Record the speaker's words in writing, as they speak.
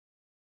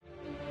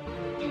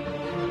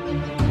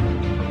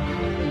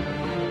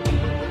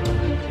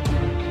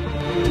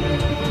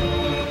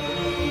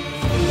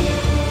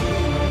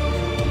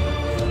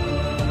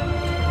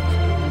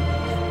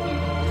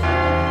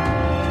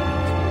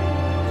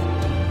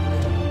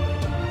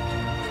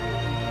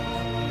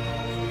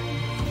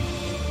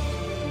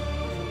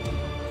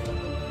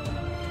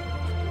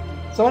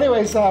So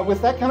anyways,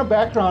 with that kind of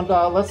background,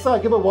 let's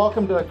give a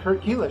welcome to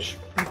Kurt Kielisch.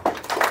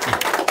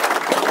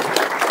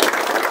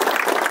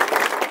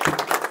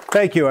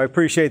 Thank you. I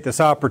appreciate this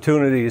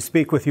opportunity to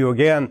speak with you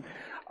again.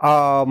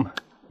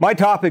 My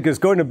topic is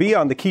going to be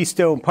on the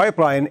Keystone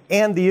Pipeline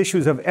and the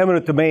issues of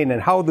eminent domain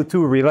and how the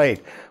two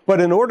relate.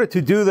 But in order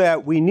to do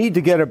that, we need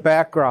to get a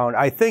background.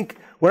 I think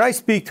when I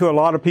speak to a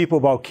lot of people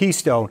about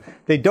Keystone,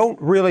 they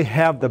don't really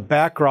have the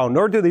background,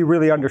 nor do they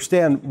really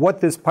understand what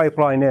this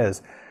pipeline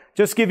is.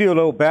 Just to give you a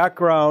little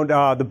background,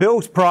 the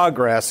bill's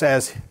progress,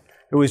 as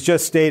it was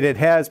just stated,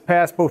 has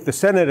passed both the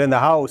Senate and the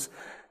House.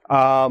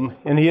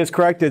 And he is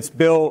correct, it's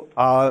bill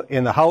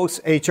in the House,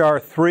 H.R.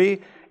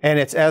 3, and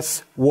it's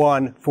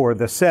S1 for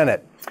the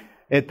Senate.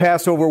 It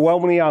passed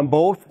overwhelmingly on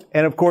both,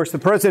 and of course the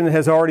President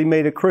has already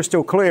made it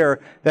crystal clear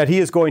that he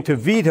is going to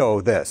veto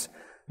this.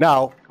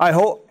 Now, I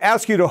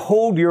ask you to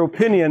hold your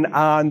opinion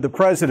on the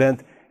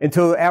President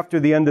until after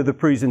the end of the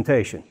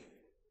presentation.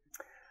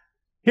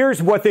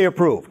 Here's what they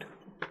approved.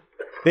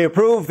 They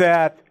approved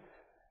that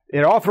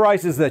it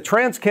authorizes the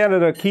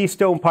Trans-Canada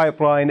Keystone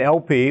Pipeline,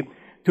 LP,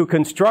 to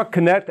construct,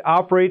 connect,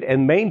 operate,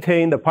 and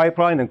maintain the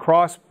pipeline and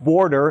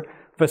cross-border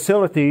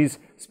facilities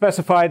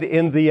specified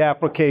in the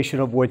application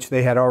of which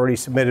they had already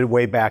submitted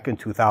way back in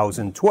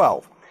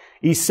 2012.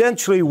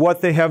 Essentially, what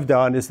they have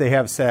done is they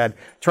have said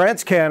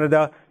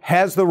Trans-Canada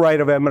has the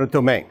right of eminent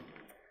domain.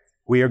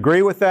 We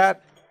agree with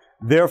that.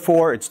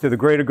 Therefore, it's to the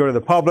greater good of the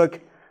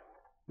public.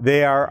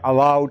 They are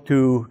allowed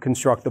to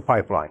construct the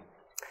pipeline.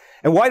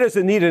 And why does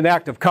it need an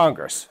act of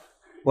Congress?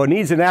 Well, it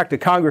needs an act of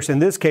Congress in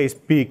this case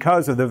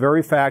because of the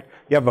very fact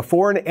you have a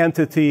foreign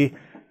entity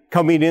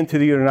coming into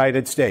the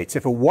United States.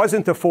 If it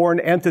wasn't a foreign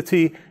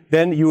entity,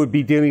 then you would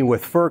be dealing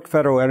with FERC,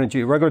 Federal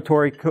Energy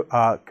Regulatory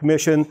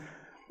Commission,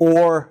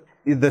 or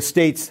the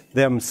states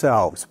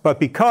themselves. But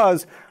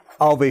because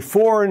of a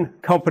foreign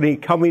company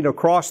coming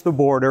across the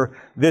border,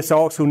 this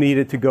also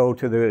needed to go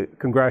to the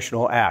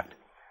Congressional Act.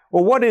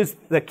 Well, what is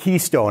the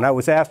Keystone? I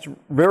was asked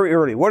very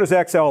early, what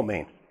does XL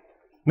mean?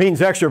 It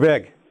means extra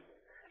big,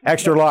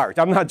 extra large.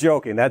 I'm not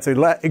joking. That's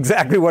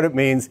exactly what it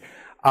means.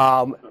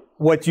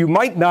 What you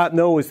might not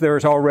know is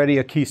there's already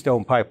a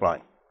Keystone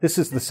pipeline. This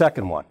is the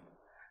second one.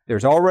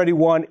 There's already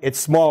one. It's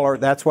smaller.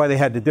 That's why they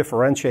had to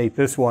differentiate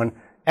this one.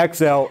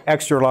 XL,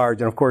 extra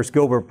large, and of course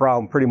Gilbert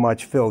Brown pretty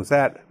much fills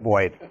that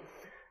void.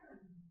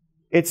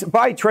 It's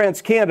by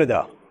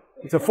TransCanada.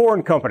 It's a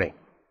foreign company.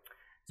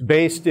 It's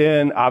based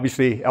in,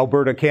 obviously,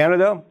 Alberta,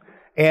 Canada.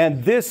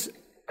 And this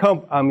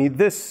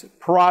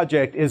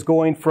project is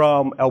going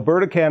from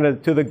Alberta, Canada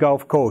to the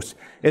Gulf Coast.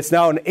 It's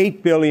now an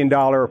 $8 billion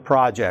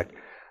project.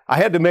 I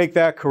had to make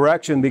that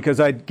correction because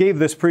I gave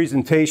this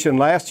presentation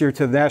last year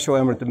to the National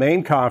Eminent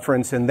Domain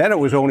Conference, and then it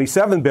was only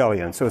 $7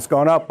 billion, so it's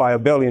gone up by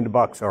 $1 billion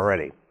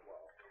already.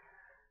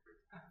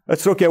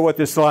 Let's look at what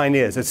this line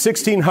is. It's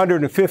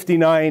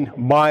 1,659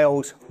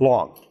 miles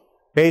long,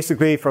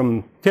 basically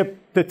from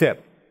tip to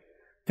tip,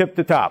 tip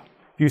to top.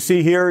 You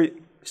see here, it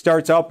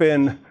starts up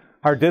in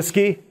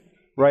Hardisky,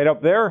 right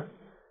up there,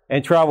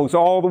 and travels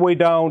all the way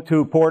down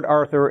to Port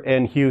Arthur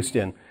and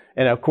Houston.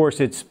 And of course,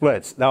 it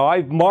splits. Now,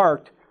 I've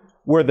marked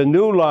where the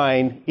new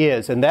line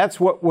is, and that's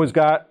what was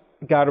got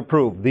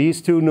approved.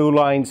 These two new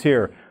lines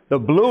here. The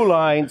blue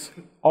lines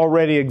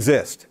already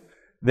exist.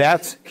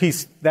 That's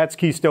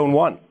Keystone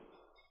 1.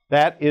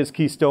 That is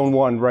Keystone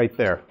 1 right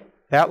there.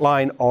 That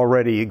line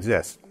already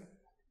exists.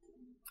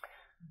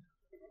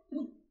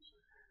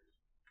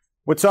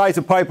 What size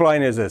of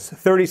pipeline is this?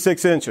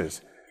 36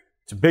 inches.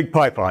 It's a big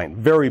pipeline,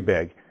 very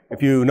big.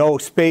 If you know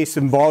space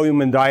and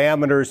volume and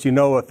diameters, you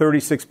know a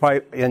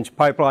 36-inch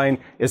pipeline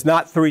is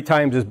not 3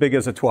 times as big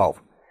as a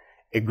 12.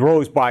 It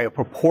grows by a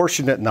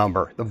proportionate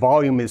number. The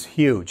volume is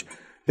huge.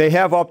 They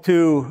have up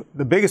to,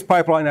 the biggest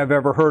pipeline I've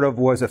ever heard of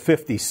was a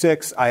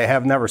 56. I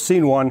have never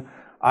seen one.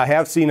 I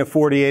have seen a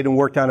 48 and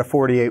worked on a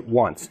 48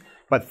 once.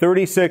 But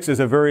 36 is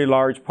a very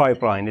large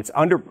pipeline. It's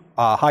under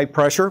high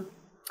pressure,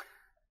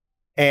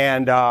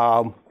 and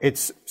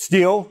it's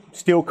steel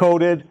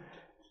coated,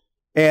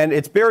 and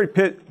it's buried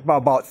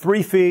about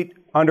 3 feet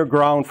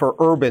underground for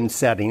urban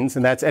settings,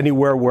 and that's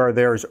anywhere where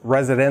there's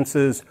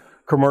residences,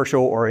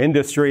 commercial, or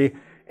industry,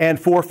 and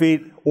 4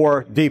 feet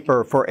or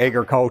deeper for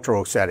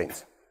agricultural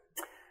settings.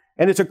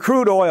 And it's a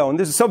crude oil, and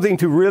this is something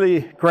to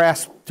really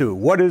grasp to.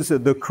 What is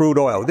the crude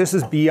oil? This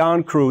is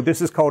beyond crude.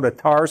 This is called a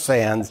tar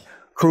sands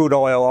crude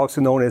oil, also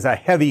known as a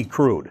heavy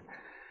crude.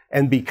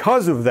 And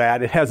because of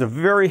that, it has a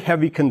very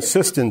heavy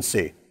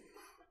consistency.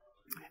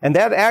 And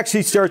that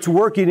actually starts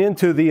working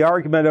into the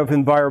argument of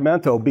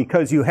environmental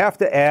because you have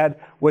to add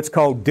what's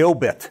called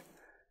dilbit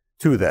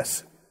to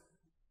this.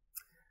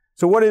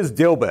 So what is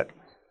dilbit?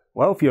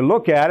 Well, if you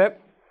look at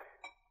it,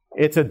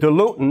 it's a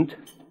diluent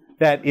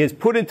that is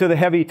put into the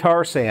heavy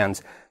tar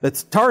sands. The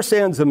tar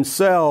sands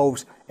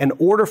themselves, in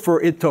order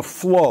for it to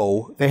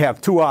flow, they have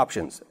 2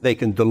 options. They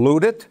can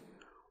dilute it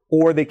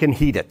or they can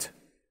heat it.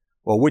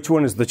 Well, which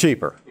one is the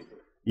cheaper?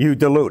 You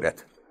dilute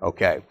it,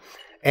 okay.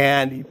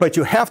 But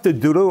you have to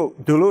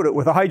dilute it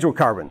with a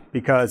hydrocarbon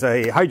because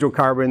a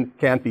hydrocarbon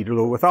can't be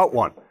diluted without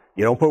one.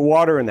 You don't put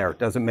water in there, it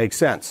doesn't make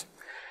sense.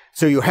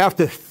 So you have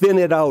to thin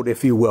it out,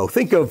 if you will.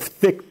 Think of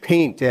thick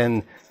paint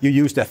and you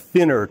used a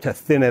thinner to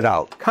thin it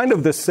out. Kind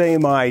of the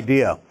same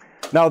idea.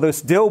 Now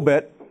this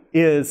dilbit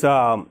is,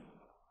 let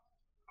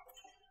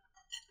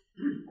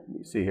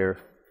me see here.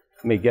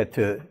 Let me get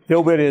to,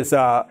 dilbit is,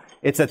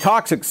 it's a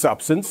toxic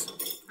substance,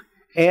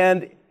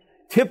 and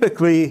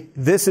typically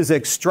this is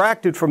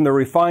extracted from the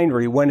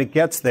refinery when it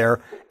gets there,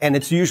 and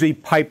it's usually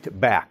piped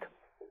back.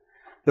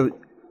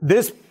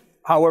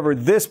 However,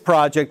 this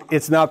project,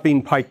 it's not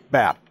being piped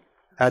back.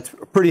 That's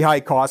a pretty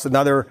high cost,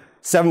 another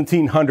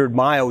 1,700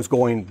 miles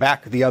going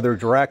back the other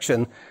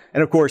direction.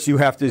 And of course, you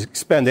have to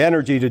expend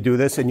energy to do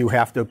this, and you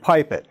have to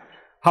pipe it.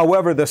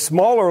 However, the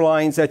smaller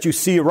lines that you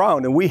see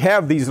around, and we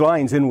have these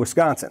lines in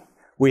Wisconsin.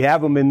 We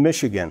have them in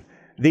Michigan.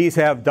 These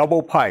have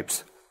double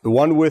pipes, the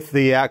one with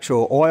the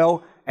actual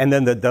oil and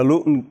then the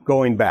diluent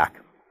going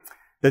back.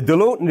 The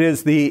diluent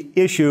is the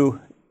issue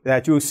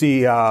that you'll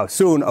see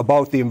soon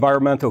about the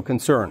environmental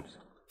concerns.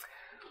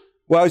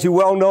 Well, as you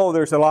well know,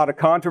 there's a lot of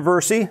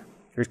controversy.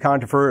 There's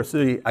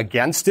controversy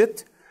against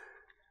it.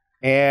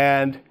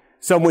 And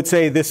some would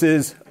say this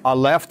is a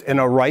left and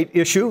a right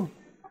issue.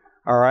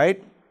 All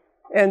right?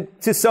 And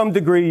to some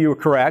degree, you're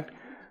correct.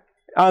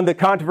 On the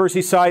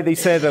controversy side, they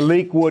said a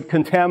leak would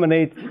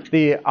contaminate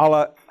the,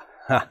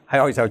 I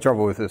always have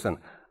trouble with this one,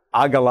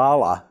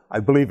 Agalala, I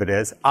believe it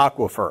is,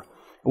 aquifer.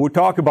 And we'll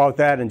talk about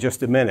that in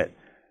just a minute.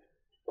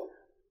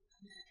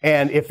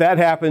 And if that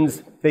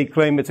happens, they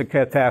claim it's a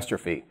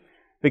catastrophe.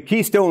 The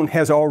Keystone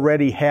has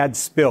already had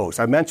spills.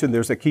 I mentioned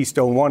there's a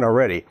Keystone 1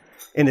 already.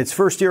 In its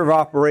first year of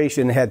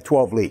operation, it had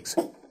 12 leaks.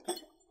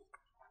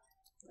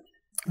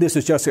 This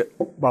is just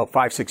about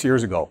 5-6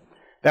 years ago.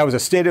 That was a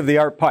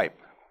state-of-the-art pipe.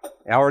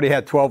 It already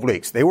had 12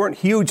 leaks. They weren't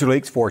huge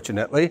leaks,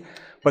 fortunately,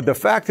 but the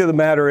fact of the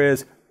matter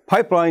is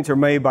pipelines are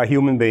made by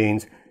human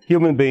beings.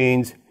 Human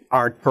beings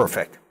aren't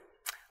perfect.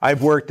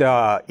 I've worked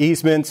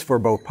easements for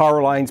both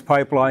power lines,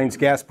 pipelines,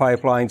 gas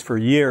pipelines for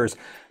years,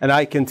 and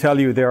I can tell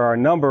you there are a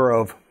number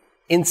of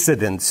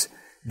incidents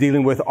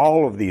dealing with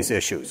all of these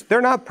issues.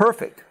 They're not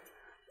perfect.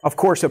 Of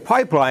course, a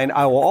pipeline,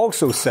 I will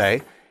also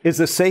say, is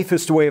the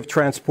safest way of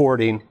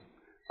transporting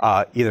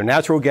either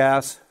natural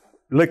gas,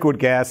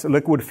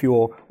 liquid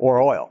fuel,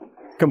 or oil,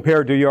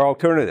 compared to your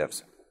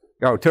alternatives.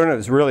 Your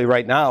alternatives really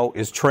right now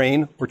is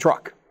train or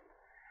truck.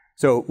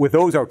 So with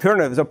those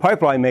alternatives, a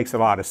pipeline makes a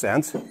lot of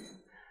sense.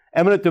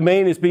 Eminent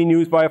domain is being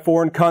used by a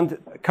foreign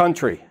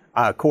company,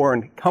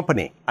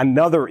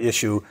 another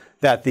issue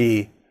that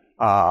the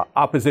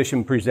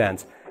opposition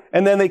presents.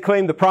 And then they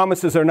claim the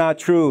promises are not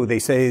true. They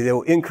say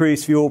they'll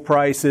increase fuel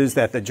prices,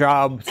 that the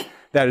jobs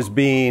that is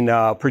being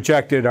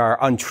projected are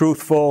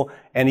untruthful,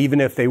 and even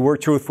if they were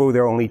truthful,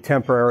 they're only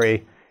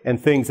temporary,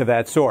 and things of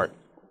that sort.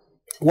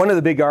 One of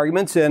the big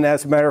arguments, and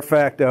as a matter of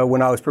fact,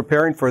 when I was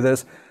preparing for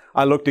this,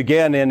 I looked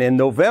again, and in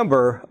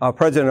November,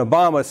 President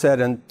Obama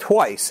said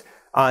twice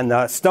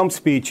on stump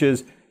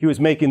speeches, he was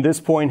making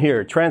this point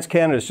here: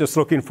 TransCanada is just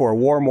looking for a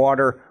warm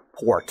water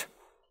port,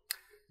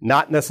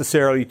 not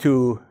necessarily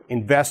to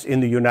invest in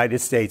the United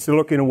States. They're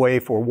looking away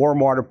for a warm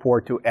water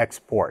port to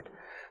export.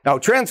 Now,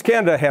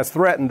 TransCanada has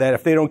threatened that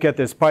if they don't get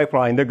this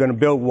pipeline, they're going to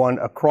build one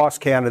across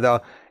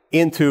Canada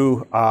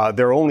into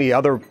their only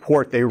other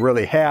port they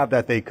really have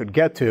that they could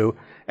get to,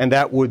 and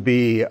that would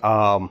be,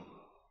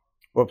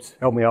 whoops,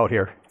 help me out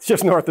here. It's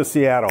just north of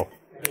Seattle.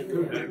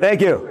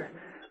 Thank you.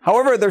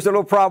 However, there's a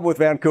little problem with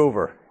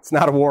Vancouver. It's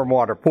not a warm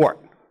water port.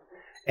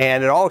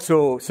 And it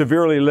also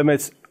severely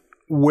limits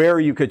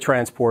where you could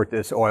transport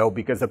this oil,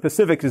 because the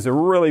Pacific is a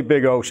really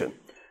big ocean.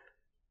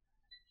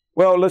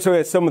 Well, let's look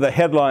at some of the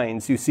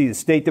headlines. You see the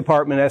State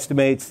Department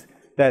estimates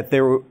that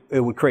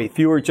it would create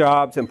fewer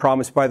jobs than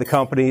promised by the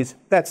companies.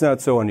 That's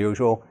not so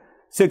unusual.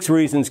 6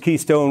 reasons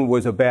Keystone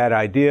was a bad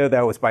idea.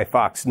 That was by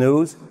Fox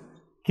News.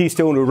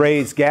 Keystone will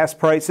raise gas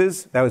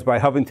prices. That was by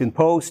Huffington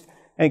Post.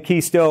 And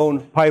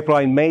Keystone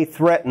Pipeline may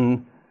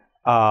threaten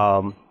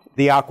the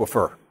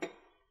aquifer.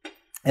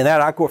 And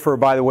that aquifer,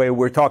 by the way,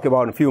 we're talking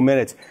about in a few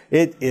minutes,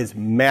 it is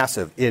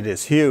massive. It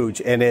is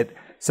huge, and it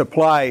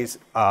supplies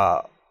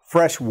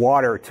fresh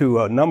water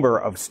to a number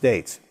of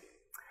states.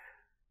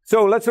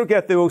 So let's look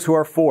at those who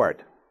are for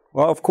it.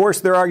 Well, of course,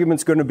 their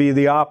argument's going to be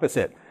the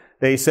opposite.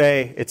 They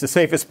say it's the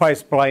safest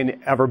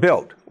pipeline ever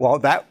built. Well,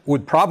 that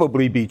would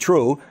probably be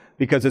true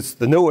because it's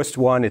the newest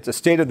one, it's a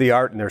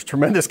state-of-the-art, and there's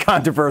tremendous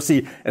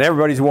controversy, and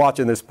everybody's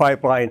watching this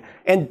pipeline.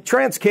 And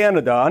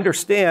TransCanada,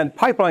 understand,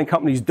 pipeline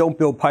companies don't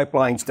build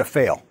pipelines to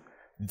fail.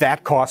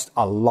 That costs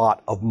a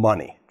lot of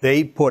money.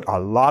 They put a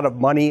lot of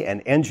money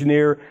and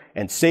engineer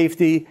and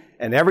safety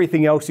and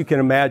everything else you can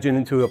imagine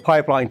into a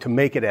pipeline to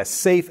make it as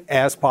safe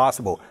as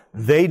possible.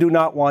 They do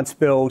not want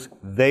spills.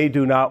 They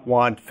do not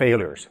want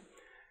failures.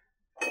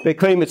 They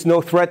claim it's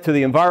no threat to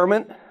the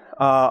environment.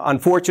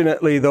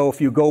 Unfortunately, though, if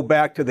you go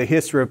back to the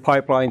history of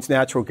pipelines,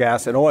 natural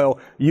gas, and oil,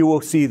 you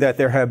will see that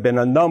there have been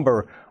a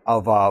number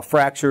of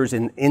fractures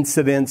and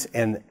incidents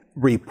and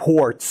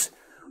reports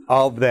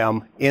of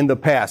them in the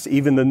past,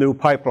 even the new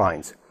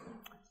pipelines.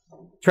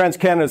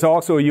 TransCanada is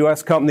also a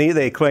U.S. company.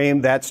 They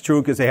claim that's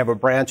true because they have a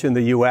branch in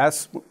the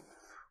U.S.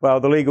 Well,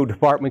 the legal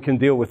department can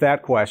deal with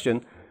that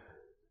question.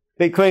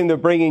 They claim they're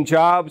bringing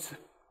jobs.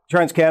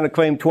 TransCanada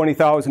claimed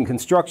 20,000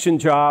 construction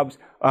jobs,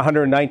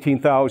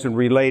 119,000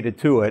 related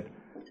to it.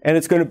 And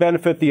it's going to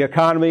benefit the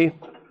economy,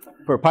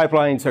 for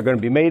pipelines are going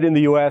to be made in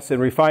the U.S.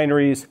 and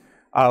refineries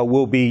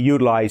will be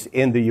utilized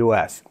in the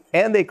U.S.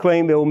 And they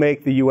claim it will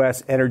make the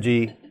U.S.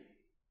 energy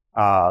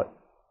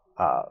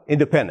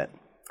independent.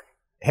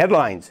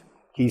 Headlines: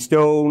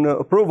 Keystone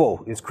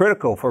approval is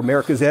critical for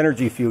America's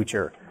energy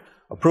future.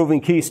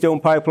 Approving Keystone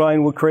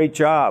Pipeline will create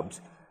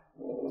jobs.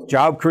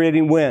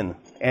 Job-creating win.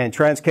 And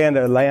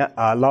TransCanada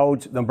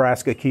lauds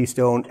Nebraska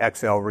Keystone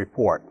XL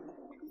report.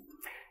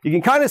 You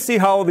can kind of see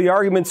how the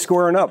argument's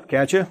squaring up,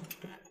 can't you?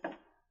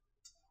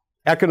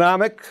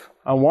 Economic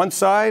on one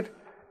side,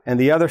 and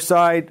the other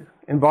side,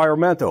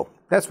 environmental.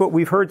 That's what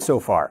we've heard so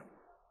far.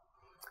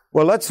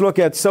 Well, let's look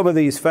at some of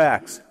these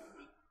facts.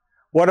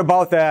 What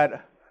about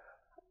that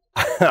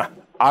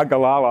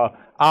Ogallala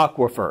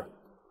Aquifer?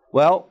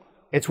 Well,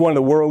 it's one of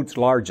the world's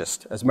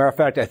largest. As a matter of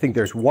fact, I think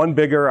there's one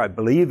bigger. I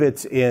believe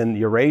it's in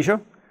Eurasia.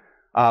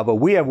 But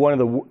we have one of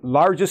the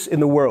largest in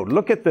the world.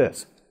 Look at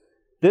this.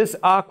 This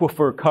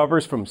aquifer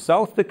covers from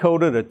South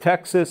Dakota to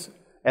Texas,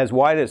 as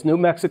wide as New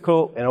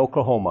Mexico and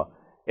Oklahoma.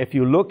 If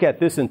you look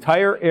at this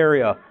entire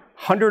area,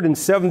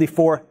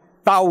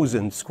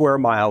 174,000 square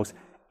miles,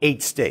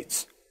 8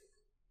 states.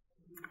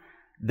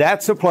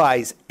 That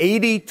supplies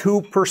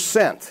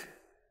 82%,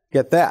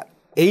 get that,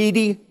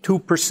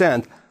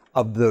 82%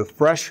 of the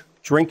fresh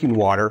drinking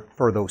water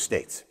for those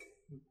states.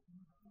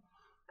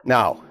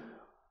 Now,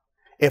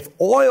 if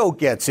oil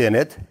gets in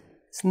it,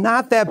 it's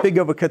not that big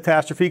of a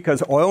catastrophe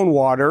because oil and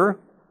water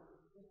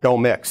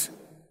don't mix.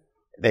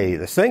 They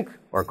either sink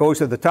or it goes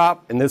to the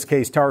top. In this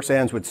case, tar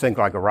sands would sink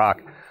like a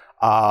rock.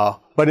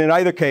 But in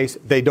either case,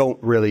 they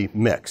don't really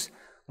mix.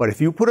 But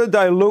if you put a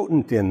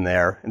diluent in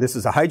there, and this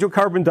is a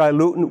hydrocarbon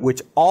diluent,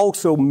 which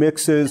also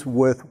mixes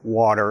with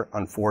water,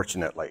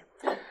 unfortunately.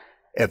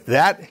 If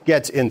that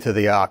gets into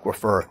the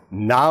aquifer,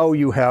 now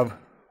you have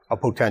a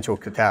potential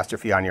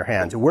catastrophe on your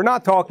hands. And we're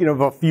not talking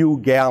of a few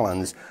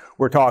gallons,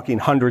 we're talking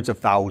hundreds of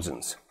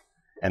thousands.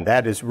 And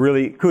that is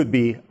really, could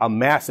be a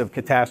massive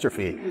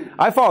catastrophe.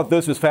 I thought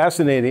this was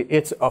fascinating.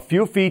 It's a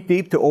few feet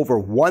deep to over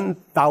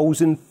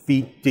 1,000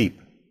 feet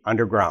deep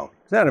underground.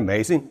 Isn't that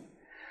amazing?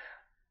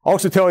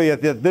 Also tell you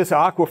that this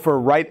aquifer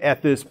right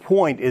at this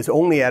point is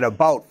only at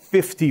about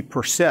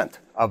 50%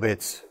 of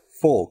its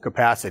full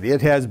capacity.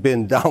 It has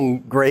been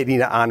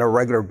downgrading on a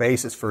regular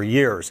basis for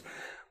years,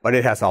 but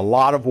it has a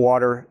lot of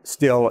water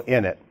still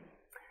in it.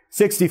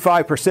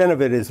 65% of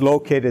it is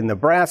located in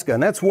Nebraska,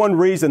 and that's one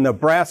reason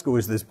Nebraska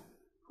was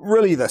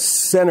really the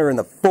center and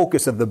the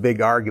focus of the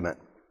big argument.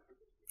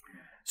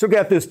 So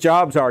get this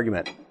jobs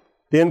argument,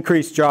 the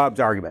increased jobs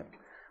argument.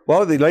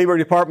 Well, the Labor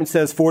Department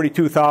says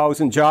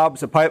 42,000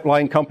 jobs. The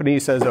pipeline company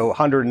says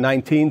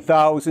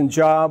 119,000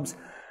 jobs.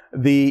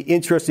 The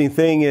interesting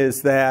thing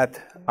is that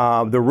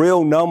the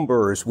real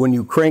numbers, when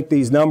you crank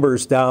these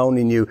numbers down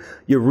and you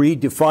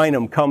redefine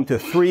them, come to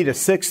 3,000 to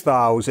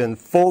 6,000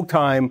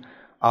 full-time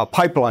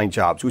pipeline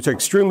jobs, which are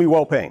extremely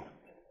well-paying.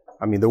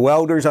 I mean, the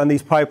welders on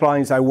these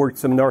pipelines, I worked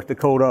some North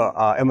Dakota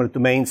eminent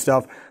domain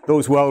stuff.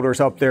 Those welders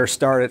up there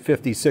start at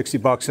 50, 60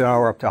 bucks an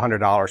hour up to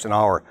 $100 an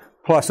hour,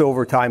 plus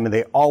overtime, and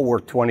they all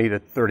work 20 to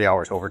 30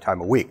 hours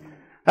overtime a week.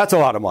 That's a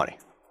lot of money,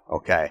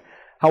 okay?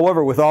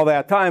 However, with all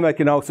that time, I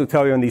can also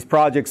tell you on these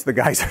projects, the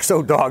guys are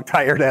so dog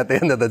tired at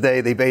the end of the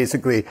day, they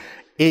basically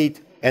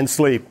eat and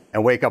sleep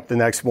and wake up the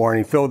next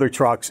morning, fill their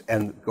trucks,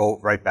 and go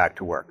right back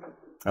to work,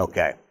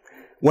 okay?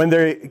 When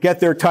they get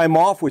their time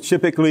off, which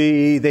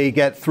typically they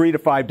get 3 to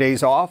 5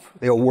 days off,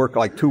 they'll work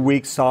like 2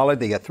 weeks solid,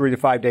 they get 3 to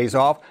 5 days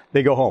off,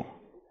 they go home.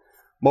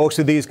 Most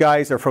of these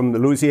guys are from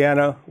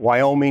Louisiana,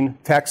 Wyoming,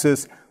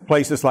 Texas,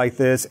 places like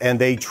this, and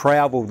they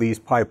travel these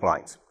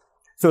pipelines.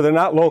 So they're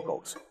not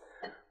locals.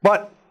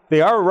 But they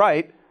are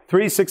right,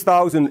 3,000 to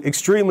 6,000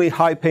 extremely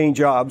high-paying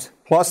jobs,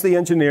 plus the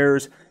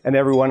engineers and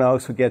everyone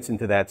else who gets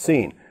into that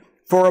scene,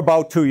 for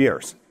about 2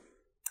 years.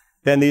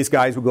 Then these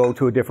guys will go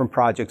to a different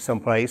project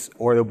someplace,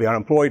 or they'll be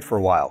unemployed for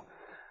a while.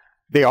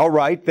 They are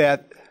right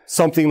that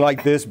something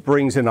like this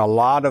brings in a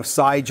lot of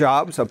side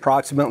jobs,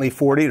 approximately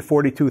 40 to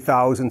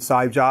 42,000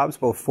 side jobs,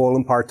 both full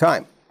and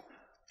part-time.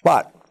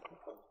 But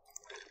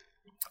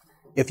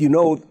if you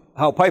know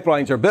how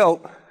pipelines are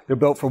built, they're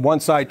built from one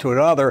side to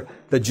another.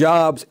 The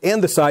jobs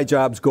and the side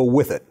jobs go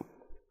with it.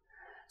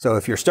 So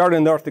if you're starting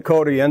in North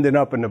Dakota, you're ending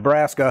up in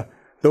Nebraska,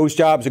 those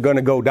jobs are going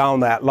to go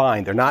down that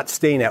line. They're not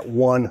staying at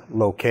one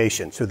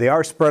location. So they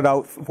are spread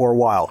out for a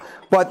while.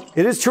 But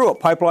it is true, a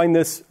pipeline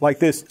like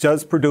this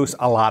does produce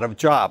a lot of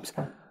jobs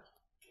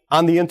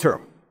on the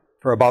interim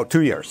for about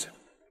 2 years,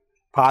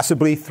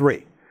 possibly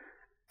 3.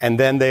 And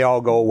then they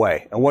all go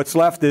away. And what's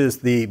left is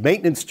the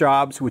maintenance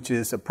jobs, which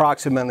is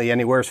approximately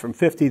anywhere from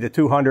 50 to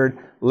 200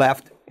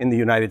 left in the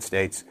United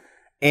States,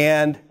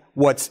 and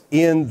what's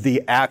in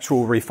the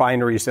actual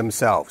refineries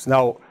themselves.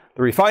 Now,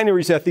 the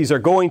refineries that these are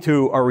going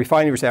to are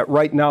refineries that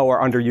right now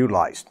are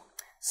underutilized.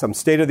 Some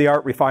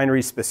state-of-the-art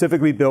refineries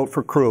specifically built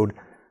for crude,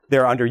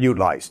 they're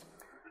underutilized.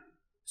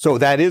 So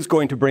that is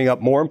going to bring up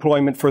more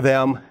employment for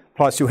them,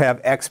 plus you have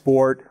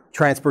export,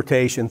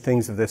 transportation,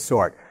 things of this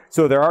sort.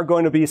 So there are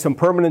going to be some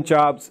permanent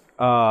jobs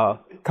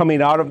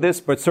coming out of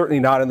this, but certainly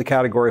not in the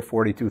category of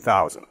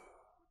 42,000.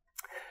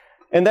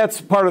 And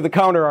that's part of the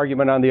counter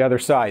argument on the other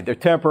side. They're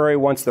temporary.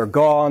 Once they're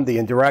gone, the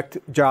indirect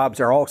jobs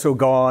are also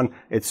gone.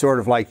 It's sort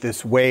of like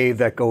this wave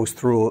that goes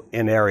through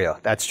an area.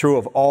 That's true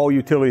of all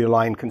utility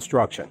line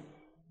construction.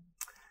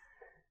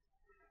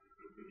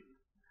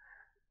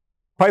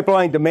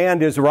 Pipeline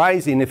demand is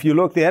rising. If you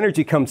look, the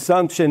energy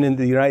consumption in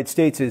the United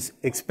States is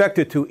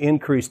expected to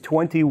increase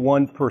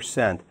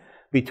 21%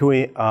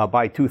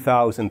 by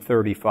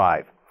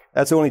 2035.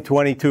 That's only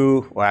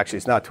 22, well actually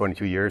it's not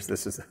 22 years,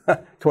 this is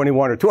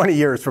 21 or 20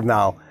 years from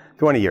now,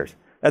 20 years.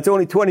 That's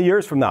only 20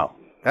 years from now.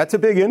 That's a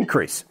big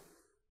increase.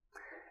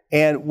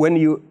 And when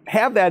you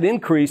have that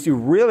increase, you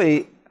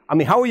really, I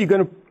mean, how are you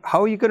going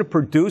to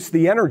produce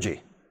the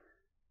energy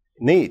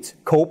needs?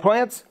 Coal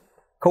plants?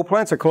 Coal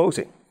plants are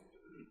closing.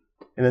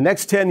 In the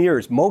next 10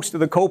 years, most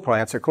of the coal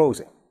plants are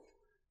closing.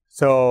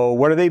 So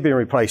what are they being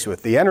replaced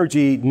with? The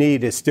energy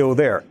need is still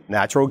there.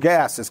 Natural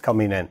gas is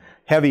coming in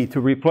heavy to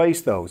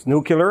replace those.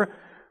 Nuclear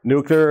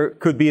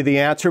could be the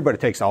answer, but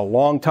it takes a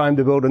long time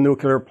to build a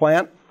nuclear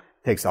plant.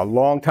 It takes a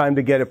long time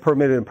to get it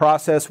permitted and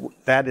processed.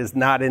 That is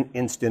not an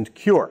instant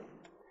cure.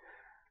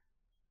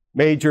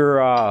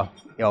 Major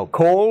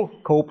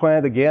coal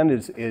plant again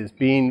is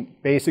being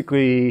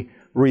basically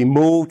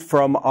removed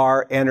from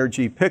our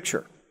energy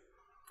picture.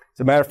 As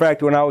a matter of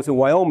fact, when I was in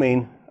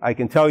Wyoming, I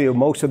can tell you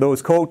most of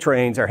those coal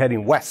trains are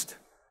heading west.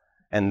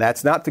 And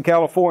that's not to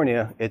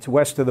California. It's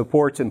west to the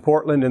ports in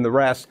Portland and the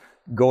rest,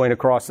 going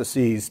across the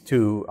seas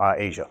to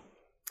Asia.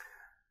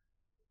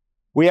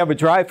 We have a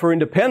drive for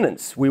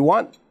independence. We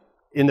want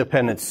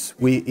independence.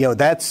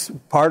 That's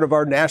part of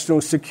our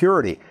national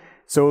security.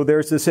 So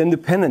there's this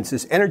independence,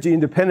 this energy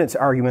independence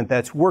argument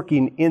that's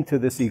working into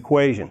this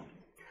equation.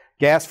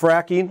 Gas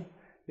fracking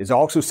is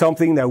also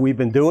something that we've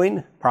been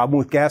doing. Problem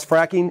with gas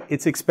fracking,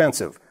 it's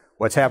expensive.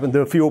 What's happened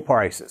to fuel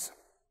prices?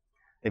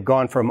 They've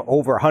gone from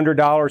over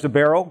 $100 a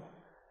barrel.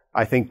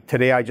 I think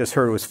today I just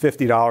heard it was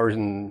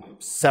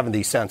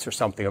 $50.70 or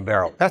something a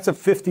barrel. That's a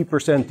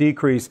 50%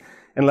 decrease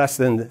in less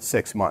than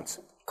 6 months.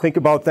 Think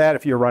about that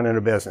if you're running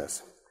a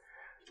business.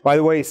 By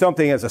the way,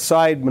 something as a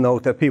side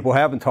note that people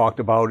haven't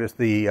talked about is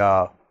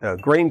the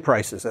grain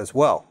prices as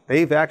well.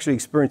 They've actually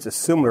experienced a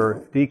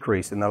similar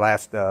decrease in the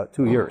last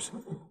 2 years.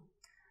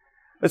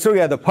 Let's look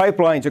at the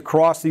pipelines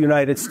across the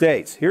United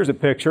States. Here's a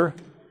picture.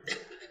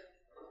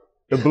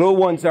 The blue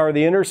ones are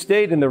the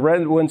interstate and the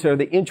red ones are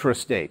the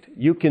intrastate.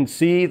 You can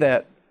see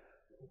that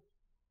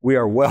we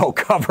are well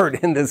covered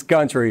in this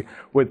country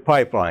with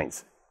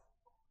pipelines.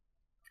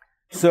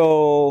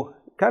 So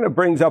kind of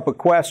brings up a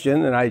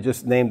question, and I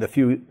just named a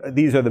few.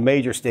 These are the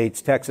major states.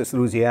 Texas,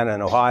 Louisiana,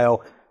 and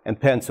Ohio, and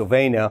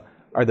Pennsylvania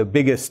are the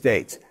biggest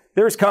states.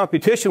 There's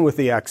competition with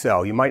the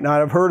XL. You might not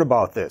have heard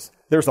about this.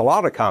 There's a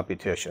lot of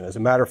competition. As a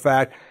matter of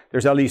fact,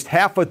 there's at least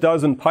half a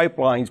dozen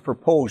pipelines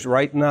proposed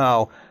right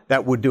now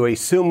that would do a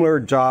similar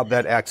job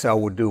that XL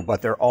would do,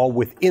 but they're all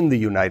within the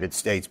United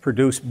States,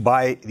 produced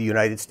by the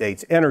United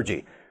States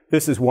Energy.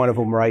 This is one of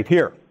them right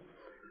here.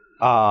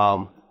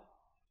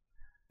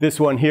 This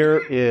one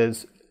here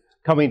is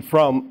coming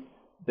from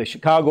the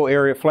Chicago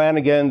area,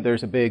 Flanagan.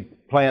 There's a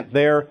big plant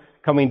there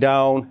coming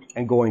down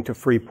and going to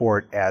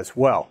Freeport as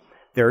well.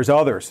 There's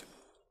others.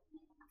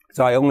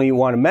 So I only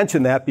want to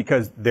mention that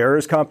because there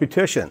is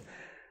competition.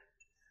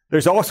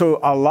 There's also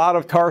a lot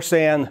of tar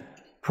sand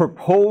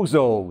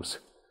proposals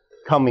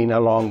coming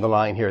along the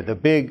line here. The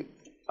big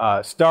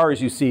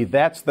stars you see,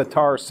 that's the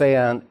tar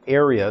sand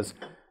areas,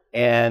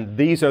 and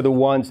these are the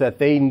ones that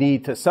they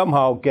need to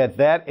somehow get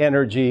that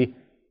energy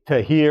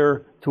to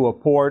here to a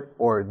port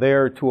or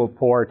there to a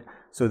port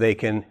so they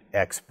can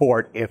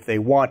export if they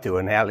want to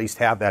and at least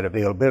have that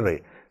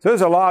availability. So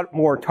there's a lot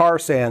more tar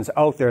sands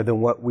out there than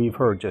what we've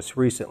heard just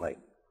recently.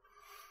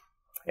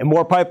 And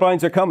more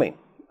pipelines are coming,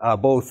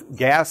 both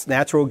gas,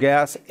 natural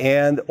gas,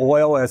 and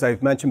oil, as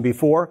I've mentioned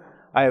before.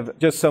 I have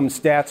just some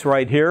stats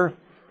right here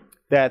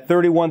that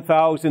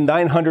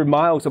 31,900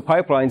 miles of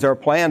pipelines are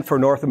planned for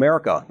North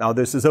America. Now,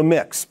 this is a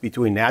mix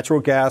between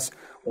natural gas,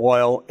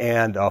 oil,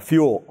 and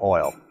fuel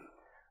oil.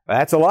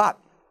 That's a lot.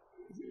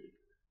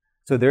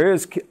 So there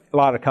is a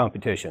lot of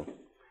competition.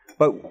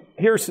 But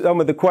here's some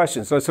of the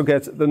questions. Let's look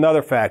at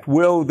another fact.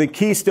 Will the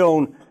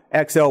Keystone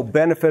XL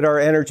benefit our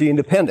energy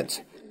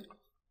independence?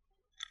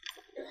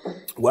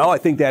 Well, I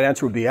think that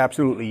answer would be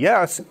absolutely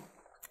yes,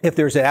 if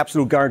there's an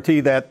absolute guarantee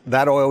that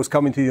that oil is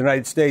coming to the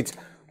United States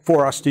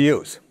for us to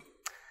use.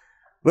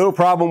 Little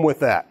problem with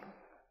that.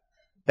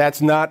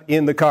 That's not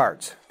in the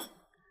cards.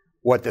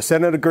 What the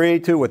Senate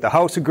agreed to, what the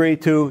House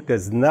agreed to,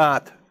 does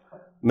not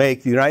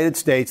make the United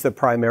States the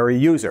primary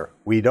user.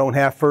 We don't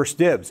have first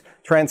dibs.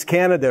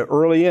 TransCanada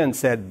early in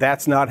said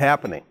that's not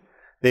happening.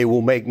 They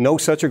will make no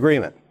such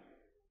agreement.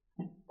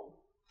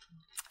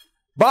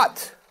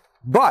 But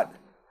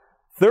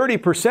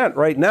 30%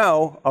 right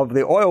now of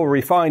the oil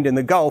refined in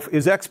the Gulf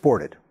is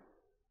exported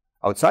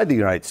outside the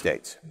United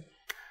States.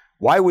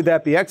 Why would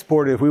that be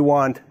exported if we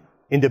want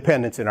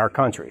independence in our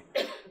country?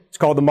 It's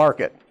called the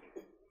market.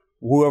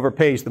 Whoever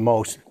pays the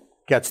most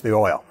gets the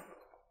oil.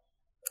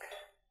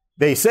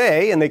 They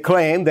say and they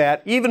claim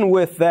that even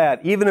with that,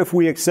 even if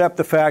we accept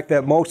the fact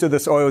that most of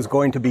this oil is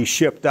going to be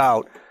shipped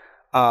out,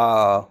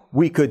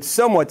 we could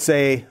somewhat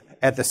say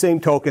at the same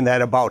token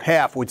that about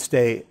half would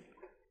stay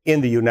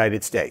in the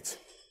United States.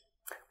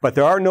 But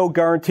there are no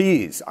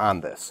guarantees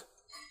on this.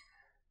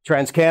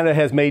 TransCanada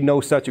has made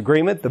no such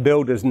agreement. The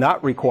bill does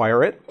not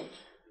require it.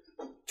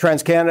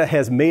 TransCanada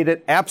has made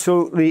it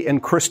absolutely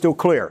and crystal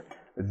clear.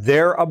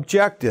 Their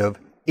objective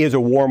is a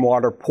warm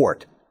water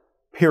port,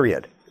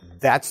 period.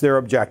 That's their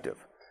objective.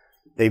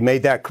 They've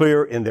made that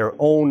clear in their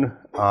own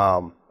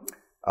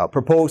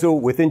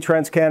proposal within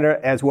TransCanada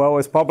as well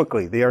as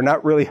publicly. They are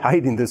not really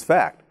hiding this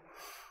fact.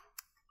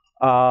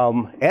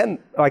 And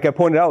like I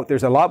pointed out,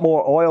 there's a lot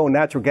more oil and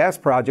natural gas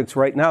projects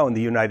right now in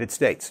the United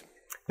States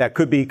that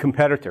could be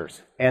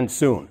competitors, and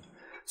soon.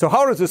 So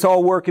how does this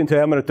all work into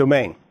eminent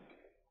domain?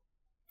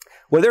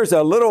 Well, there's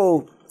a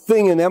little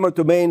thing in eminent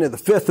domain of the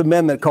Fifth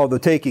Amendment called the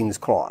Takings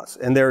Clause,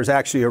 and there's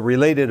actually a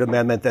related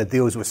amendment that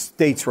deals with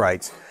states'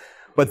 rights.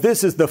 But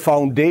this is the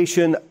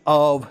foundation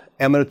of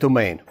eminent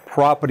domain,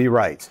 property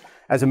rights.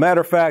 As a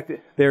matter of fact,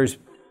 there's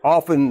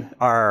often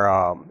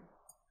our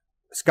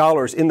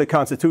scholars in the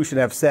Constitution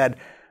have said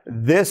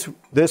this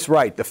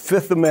right, the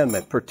Fifth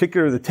Amendment,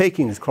 particularly the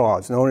Takings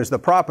Clause, known as the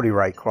Property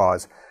Right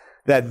Clause,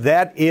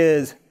 that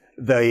is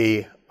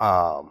the,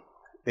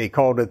 they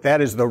called it,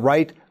 that is the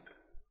right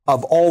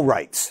of all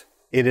rights.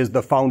 It is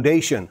the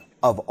foundation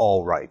of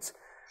all rights.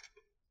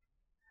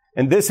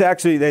 And this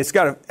actually,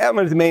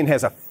 eminent domain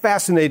has a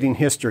fascinating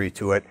history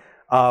to it.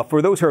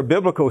 For those who are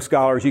biblical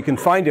scholars, you can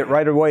find it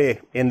right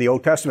away in the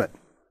Old Testament.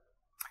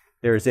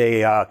 There's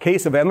a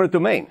case of eminent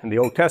domain in the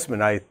Old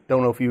Testament. I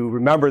don't know if you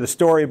remember the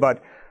story,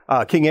 but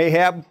King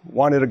Ahab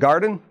wanted a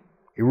garden.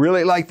 He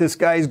really liked this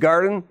guy's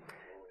garden.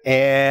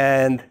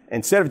 And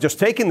instead of just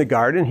taking the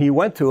garden, he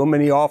went to him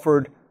and he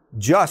offered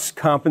just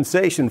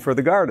compensation for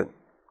the garden,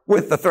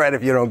 with the threat,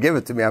 if you don't give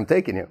it to me, I'm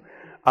taking you.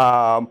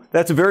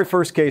 That's the very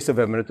first case of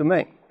eminent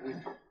domain.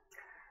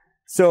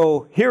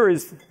 So here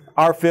is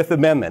our Fifth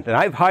Amendment, and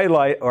I've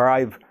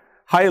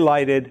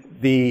highlighted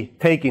the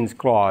Takings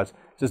Clause.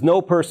 It says,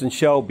 no person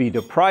shall be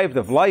deprived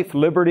of life,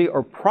 liberty,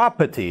 or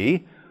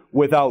property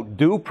without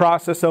due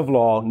process of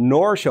law,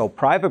 nor shall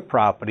private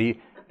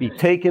property be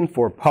taken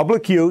for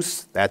public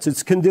use, that's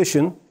its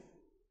condition,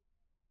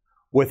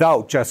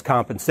 without just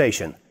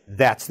compensation.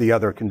 That's the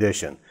other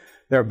condition.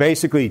 There are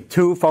basically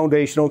two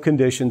foundational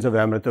conditions of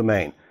eminent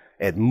domain.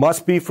 It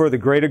must be for the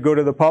greater good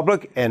of the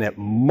public, and it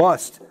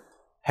must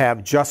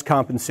have just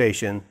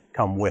compensation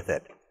come with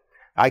it.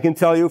 I can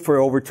tell you for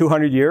over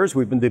 200 years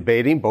we've been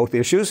debating both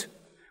issues.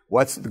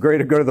 What's the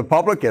greater good of the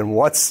public and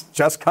what's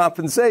just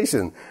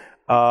compensation?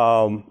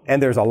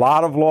 And there's a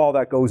lot of law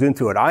that goes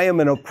into it. I am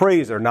an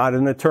appraiser, not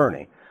an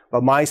attorney.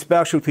 But my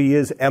specialty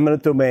is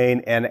eminent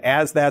domain, and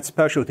as that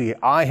specialty,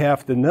 I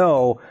have to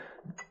know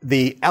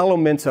the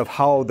elements of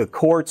how the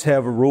courts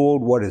have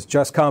ruled what is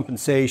just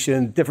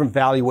compensation, different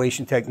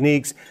valuation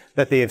techniques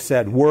that they have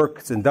said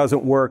works and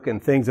doesn't work,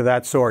 and things of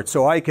that sort.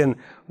 So I can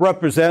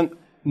represent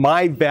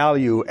my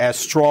value as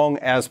strong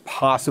as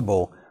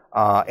possible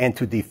and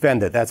to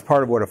defend it. That's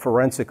part of what a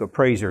forensic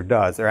appraiser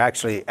does. They're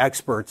actually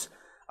experts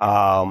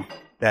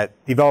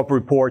that develop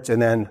reports and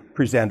then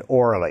present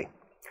orally.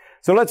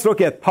 So let's look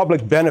at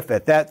public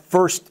benefit, that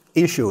first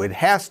issue. It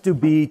has to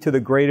be to the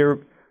greater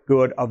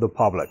good of the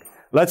public.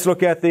 Let's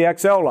look at the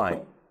XL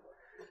line.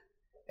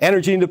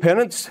 Energy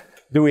independence,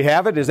 do we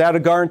have it? Is that a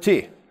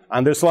guarantee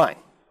on this line?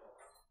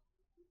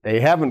 They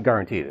haven't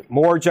guaranteed it.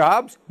 More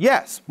jobs?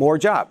 Yes, more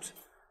jobs.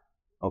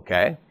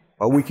 Okay,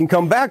 but we can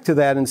come back to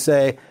that and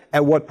say,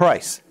 at what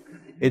price?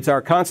 It's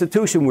our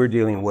Constitution we're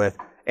dealing with,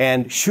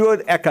 and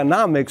should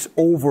economics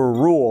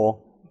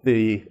overrule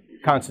the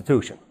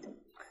Constitution?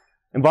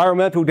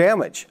 Environmental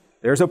damage.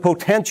 There's a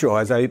potential,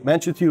 as I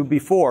mentioned to you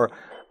before.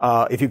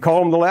 If you call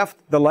them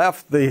the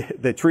left,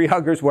 the tree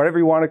huggers, whatever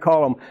you want to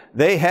call them,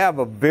 they have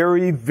a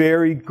very,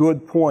 very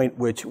good point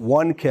which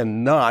one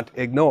cannot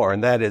ignore,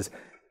 and that is,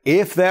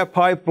 if that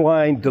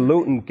pipeline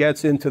diluent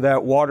gets into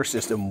that water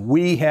system,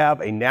 we have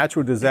a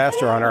natural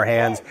disaster on our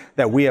hands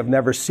that we have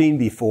never seen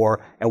before,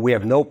 and we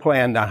have no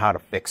plan on how to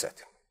fix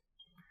it.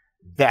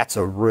 That's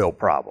a real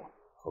problem,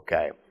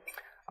 okay?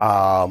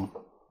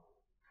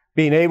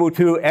 Being able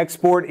to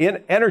export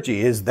in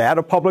energy, is that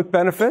a public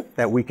benefit,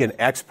 that we can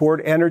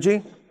export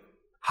energy?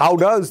 How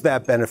does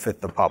that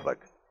benefit the public,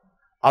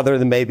 other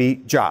than maybe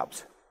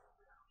jobs?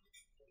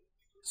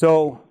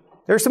 So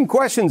there's some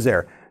questions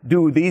there.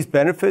 Do these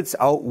benefits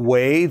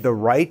outweigh the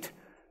right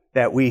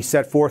that we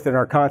set forth in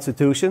our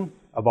Constitution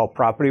about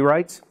property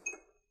rights?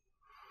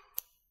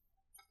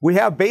 We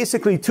have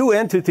basically two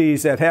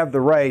entities that have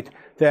the right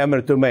to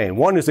eminent domain.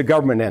 One is a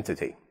government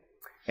entity,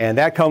 and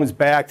that comes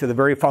back to the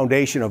very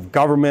foundation of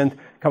government,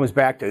 comes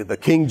back to the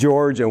King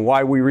George and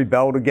why we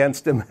rebelled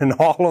against him and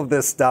all of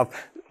this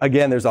stuff.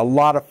 Again, there's a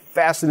lot of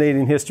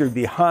fascinating history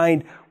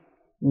behind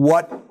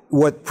what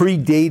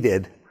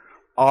predated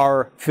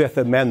our Fifth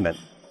Amendment.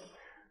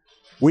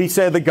 We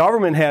say the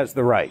government has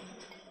the right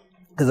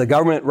because the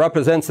government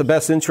represents the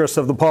best interests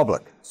of the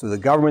public. So the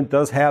government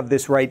does have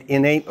this right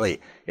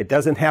innately. It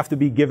doesn't have to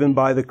be given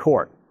by the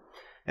court.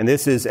 And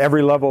this is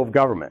every level of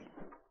government.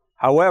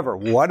 However,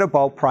 what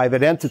about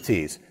private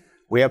entities?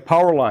 We have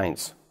power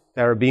lines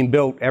that are being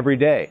built every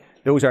day.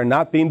 Those are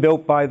not being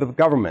built by the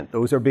government.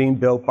 Those are being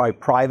built by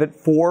private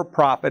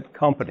for-profit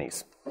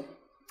companies.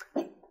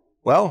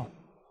 Well,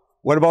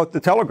 what about the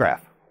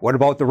telegraph? What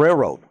about the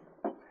railroad?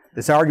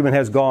 This argument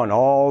has gone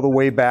all the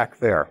way back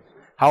there.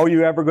 How are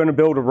you ever going to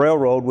build a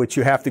railroad which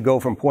you have to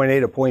go from point A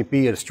to point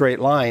B in a straight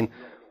line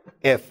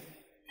if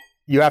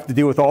you have to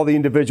deal with all the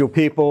individual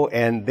people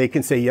and they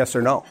can say yes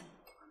or no?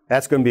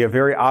 That's going to be a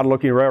very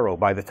odd-looking railroad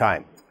by the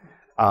time.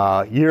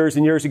 Years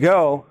and years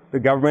ago, the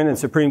government and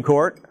Supreme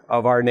Court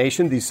of our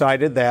nation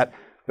decided that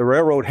the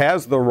railroad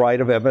has the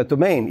right of eminent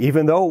domain,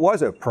 even though it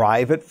was a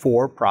private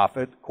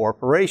for-profit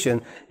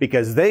corporation,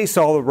 because they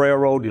saw the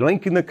railroad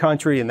linking the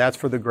country, and that's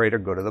for the greater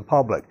good of the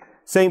public.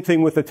 Same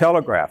thing with the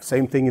telegraph.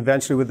 Same thing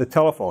eventually with the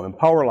telephone and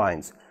power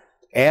lines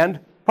and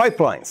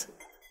pipelines.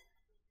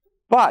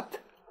 But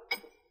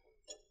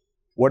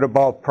what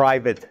about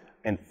private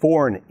and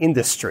foreign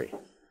industry?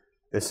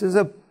 This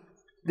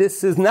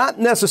is not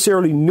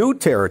necessarily new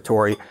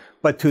territory,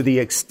 but to the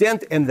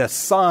extent and the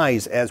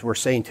size, as we're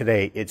saying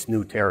today, it's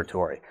new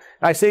territory.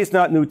 I say it's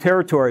not new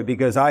territory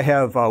because I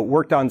have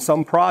worked on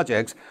some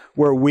projects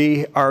where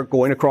we are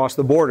going across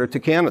the border to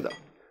Canada.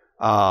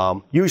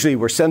 Usually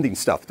we're sending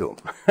stuff to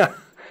them.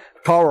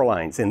 Power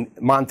lines in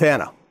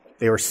Montana,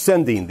 they were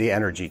sending the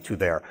energy to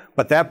there.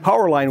 But that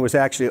power line was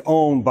actually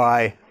owned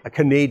by a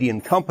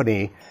Canadian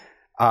company,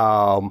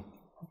 and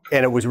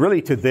it was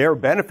really to their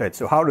benefit.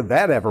 So how did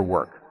that ever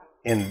work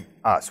in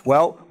us?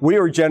 Well, we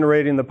were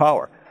generating the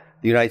power.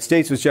 The United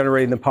States was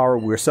generating the power.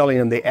 We were selling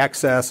them the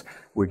excess.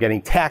 We're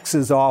getting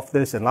taxes off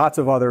this and lots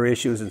of other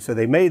issues. And so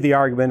they made the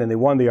argument, and they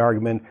won the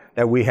argument,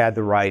 that we had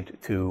the right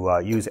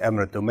to use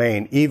eminent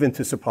domain, even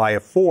to supply a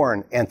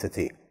foreign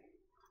entity.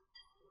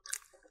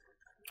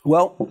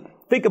 Well,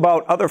 think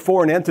about other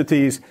foreign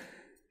entities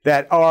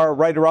that are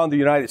right around the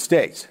United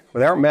States. Well,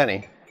 there aren't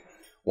many.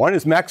 One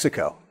is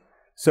Mexico.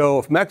 So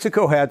if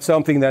Mexico had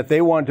something that they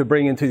wanted to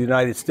bring into the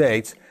United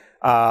States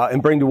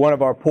and bring to one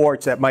of our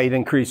ports that might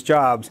increase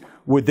jobs,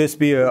 would this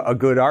be a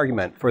good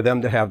argument for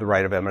them to have the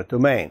right of eminent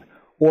domain?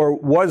 Or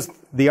was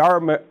the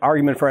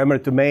argument for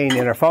eminent domain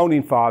in our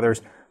founding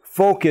fathers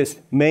focused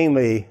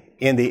mainly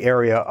in the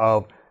area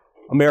of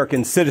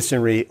American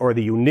citizenry or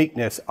the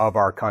uniqueness of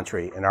our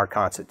country and our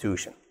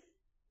Constitution?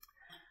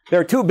 There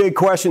are two big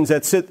questions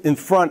that sit in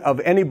front of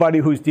anybody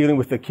who's dealing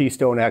with the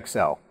Keystone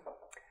XL.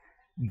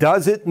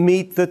 Does it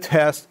meet the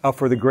test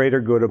for the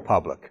greater good of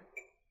public?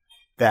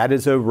 That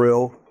is a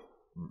real,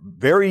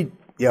 very,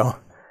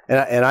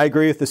 and I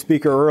agree with the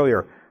speaker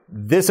earlier,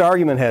 this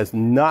argument has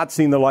not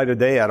seen the light of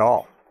day at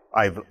all.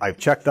 I've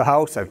checked the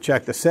House, I've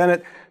checked the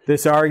Senate.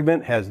 This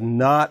argument has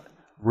not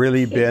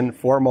really been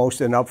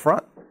foremost and up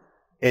front.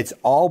 It's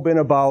all been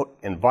about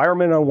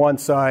environment on one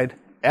side,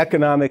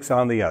 economics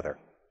on the other.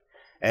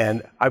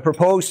 And I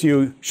propose to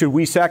you, should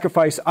we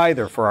sacrifice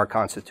either for our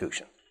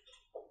Constitution?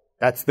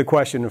 That's the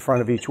question in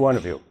front of each one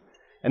of you.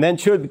 And then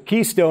should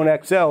Keystone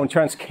XL and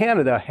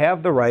TransCanada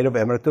have the right of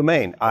eminent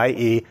domain,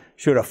 i.e.,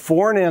 should a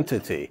foreign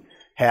entity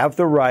have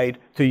the right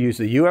to use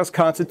the U.S.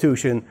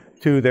 Constitution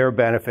to their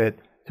benefit,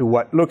 to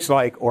what looks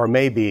like or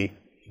may be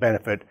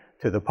benefit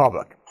to the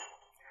public?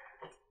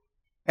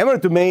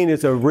 Eminent domain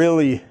is a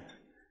really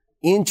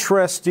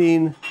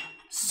interesting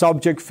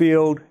subject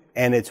field,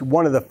 and it's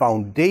one of the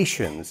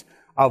foundations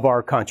of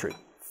our country.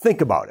 Think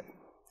about it.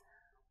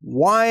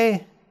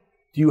 Why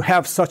do you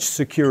have such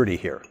security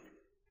here?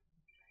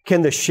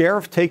 Can the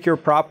sheriff take your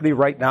property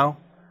right now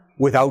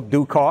without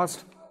due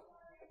cause?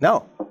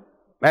 No.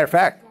 Matter of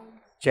fact,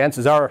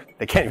 chances are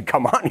they can't even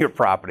come on your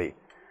property.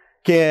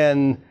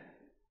 Can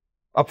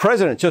a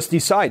president just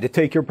decide to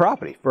take your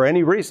property for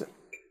any reason?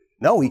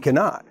 No, he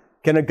cannot.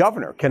 Can a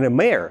governor? Can a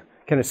mayor?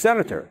 Can a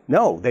senator?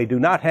 No, they do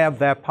not have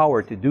that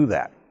power to do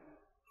that.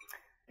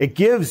 It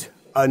gives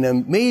an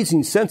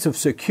amazing sense of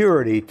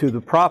security to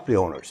the property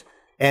owners.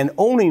 And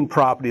owning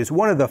property is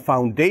one of the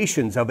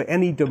foundations of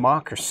any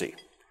democracy.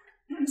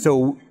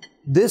 So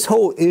this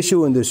whole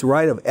issue and this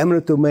right of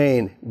eminent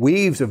domain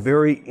weaves a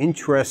very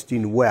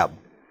interesting web.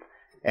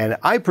 And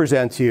I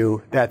present to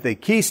you that the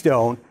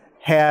Keystone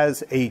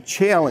has a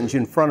challenge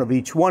in front of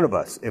each one of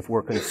us, if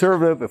we're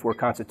conservative, if we're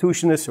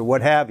constitutionists, or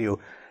what have you,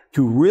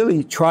 to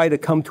really try to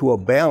come to a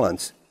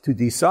balance to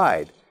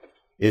decide,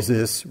 is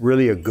this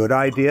really a good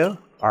idea?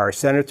 Are our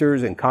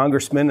senators and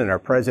congressmen and our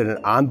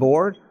president on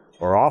board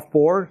or off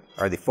board?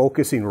 Are they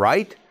focusing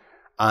right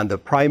on the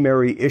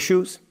primary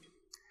issues?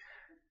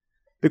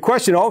 The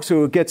question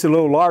also gets a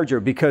little larger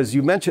because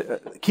you mentioned,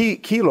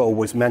 Kelo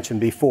was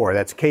mentioned before.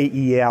 That's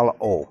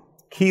K-E-L-O.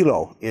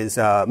 Kelo is,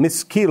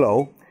 Miss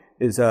Kelo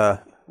is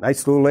a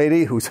nice little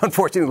lady who's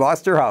unfortunately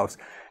lost her house,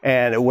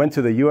 and it went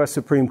to the U.S.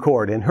 Supreme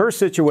Court. And her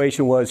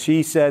situation was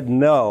she said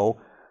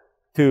no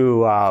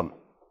to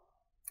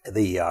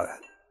the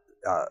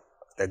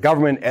the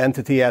government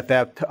entity at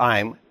that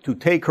time to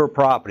take her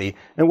property.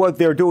 And what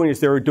they're doing is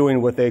they're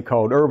doing what they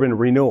called urban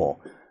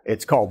renewal.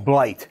 It's called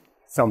blight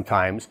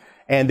sometimes.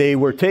 And they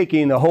were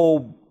taking the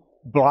whole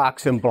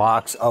blocks and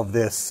blocks of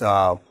this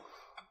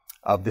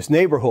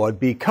neighborhood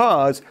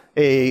because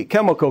a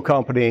chemical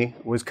company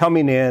was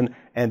coming in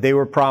and they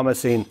were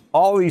promising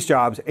all these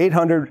jobs,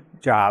 800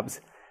 jobs,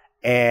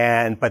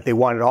 but they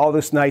wanted all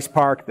this nice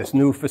park, this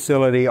new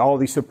facility, all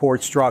these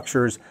support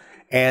structures.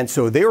 And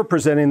so they were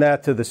presenting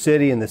that to the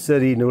city, and the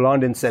city, New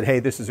London, said, hey,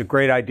 this is a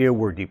great idea.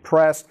 We're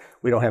depressed.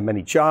 We don't have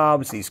many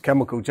jobs. These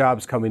chemical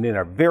jobs coming in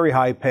are very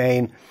high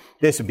paying.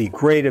 This would be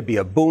great. It'd be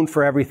a boon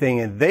for everything.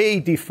 And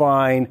they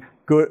define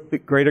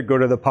greater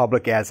good of the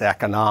public as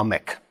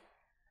economic.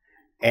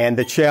 And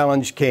the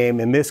challenge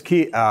came, and Ms.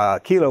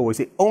 Kelo was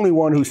the only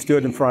one who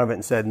stood in front of it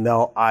and said,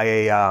 no,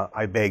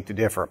 I beg to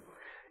differ.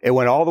 It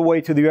went all the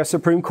way to the U.S.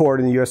 Supreme Court,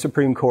 and the U.S.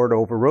 Supreme Court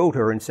overruled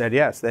her and said,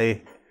 yes,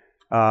 the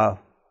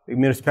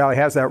municipality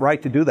has that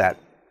right to do that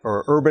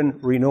for urban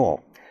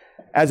renewal.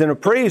 As an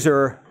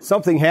appraiser,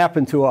 something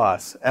happened to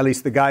us, at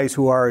least the guys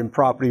who are in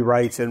property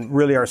rights and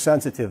really are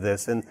sensitive to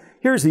this. And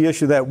here's the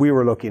issue that we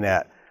were looking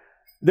at.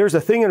 There's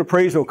a thing in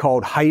appraisal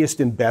called highest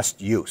and best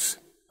use,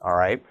 all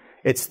right?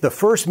 It's the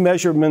first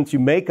measurement you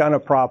make on a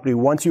property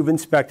once you've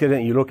inspected it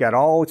and you look at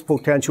all its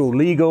potential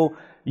legal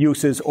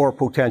uses or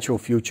potential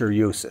future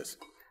uses.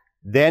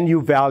 Then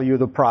you value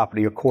the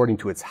property according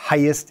to its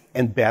highest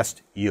and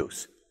best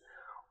use.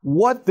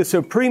 What the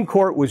Supreme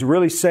Court was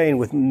really saying,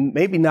 with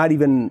maybe not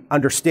even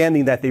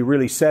understanding that they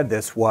really said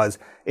this, was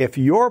if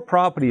your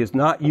property is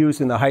not used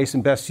in the highest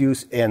and best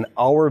use, in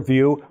our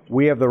view,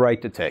 we have the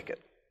right to take it.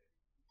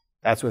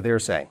 That's what they're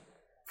saying.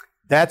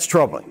 That's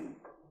troubling.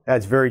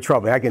 That's very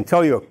troubling. I can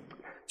tell you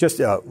just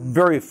a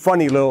very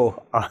funny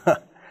little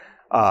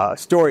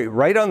story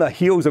right on the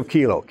heels of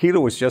Kelo.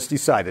 Kelo was just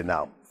decided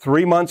now.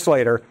 3 months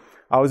later,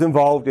 I was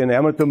involved in an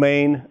eminent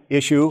domain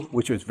issue,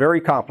 which was very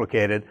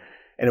complicated,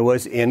 and it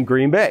was in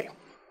Green Bay.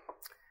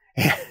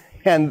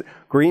 And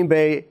Green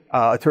Bay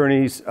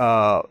attorneys,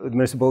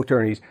 municipal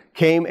attorneys,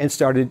 came and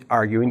started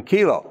arguing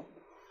Kelo.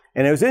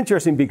 And it was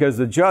interesting because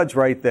the judge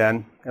right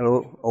then, an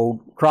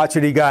old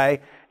crotchety guy,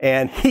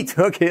 and he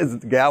took his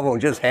gavel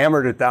and just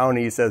hammered it down. And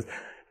he says,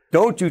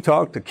 don't you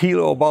talk to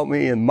Kelo about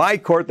me. In my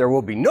court, there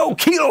will be no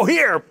Kelo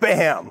here.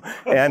 Bam!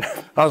 And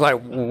I was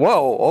like,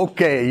 whoa,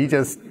 okay. He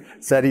just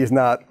said he's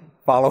not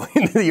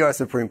following the U.S.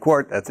 Supreme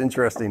Court. That's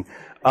interesting.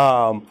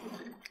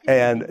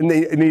 And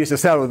needless to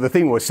settle, the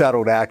thing was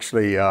settled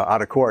actually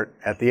out of court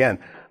at the end.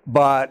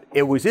 But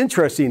it was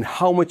interesting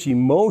how much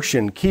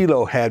emotion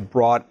Kelo had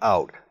brought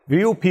out.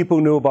 Few people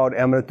knew about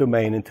eminent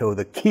domain until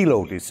the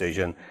Kelo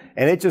decision,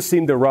 and it just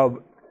seemed to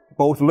rub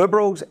both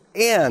liberals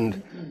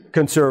and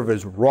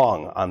conservatives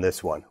wrong on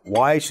this one.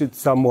 Why should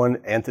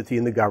entity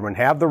in the government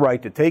have the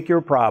right to take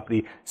your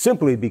property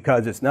simply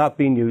because it's not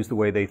being used the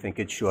way they think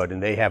it should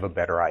and they have a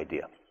better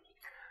idea?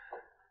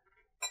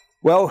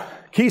 Well,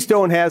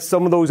 Keystone has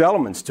some of those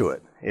elements to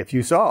it, if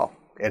you saw.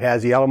 It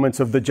has the elements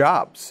of the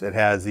jobs. It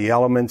has the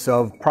elements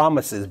of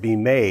promises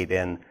being made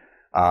and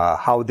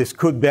how this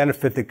could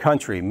benefit the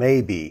country,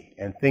 maybe,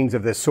 and things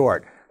of this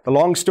sort. The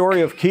long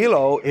story of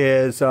Kelo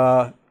is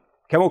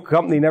chemical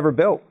company never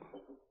built.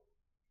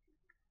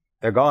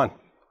 They're gone.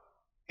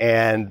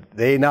 And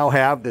they now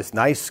have this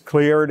nice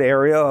cleared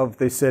area of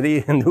the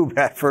city in New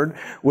Bedford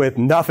with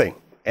nothing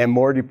and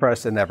more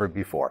depressed than ever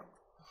before.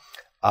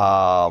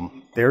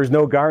 There's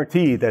no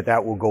guarantee that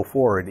that will go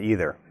forward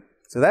either.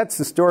 So that's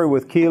the story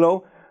with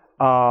Kelo.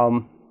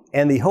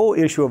 And the whole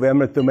issue of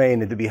eminent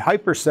domain, and to be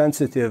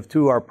hypersensitive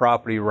to our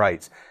property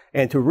rights.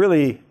 And to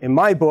really, in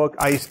my book,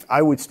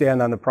 I would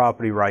stand on the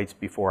property rights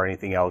before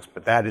anything else,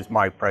 but that is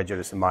my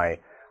prejudice and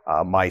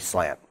my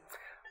slant.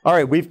 All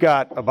right, we've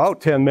got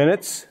about 10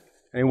 minutes.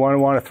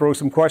 Anyone want to throw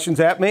some questions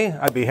at me?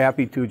 I'd be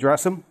happy to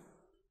address them.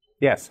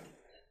 Yes?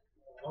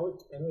 I know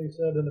you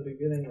said in the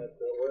beginning that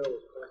the oil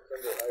was pumped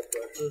under high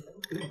pressure.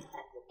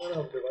 What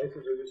kind of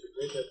devices are used to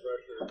take that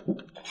pressure,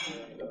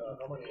 and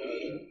how many are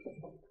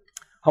there?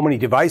 How many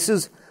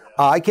devices?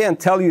 I can't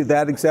tell you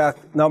that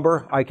exact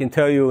number. I can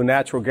tell you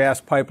natural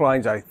gas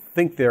pipelines, I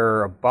think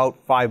they're about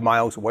 5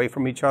 miles away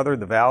from each other,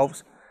 the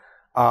valves,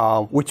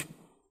 which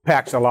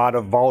packs a lot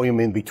of volume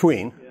in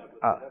between.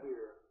 Yeah,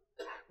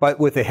 but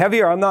with the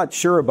heavier, I'm not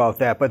sure about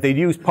that, but they'd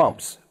use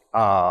pumps,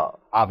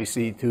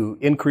 obviously, to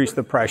increase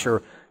the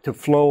pressure to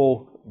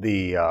flow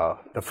the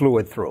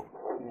fluid through.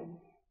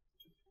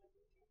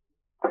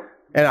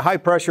 And a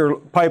high-pressure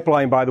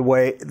pipeline, by the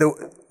way,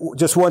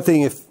 just one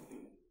thing, if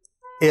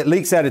it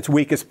leaks at its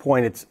weakest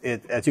point,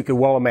 as you can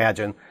well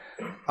imagine.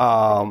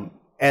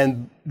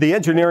 And the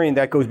engineering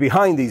that goes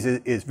behind these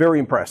is very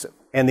impressive.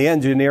 And the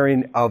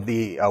engineering of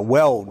the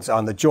welds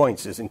on the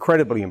joints is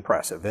incredibly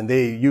impressive. And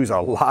they use a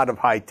lot of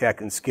high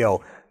tech and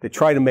skill to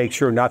try to make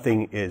sure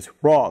nothing is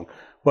wrong.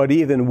 But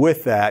even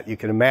with that, you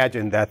can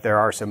imagine that there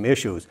are some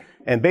issues.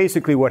 And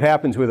basically what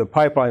happens with a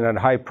pipeline on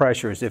high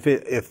pressures, if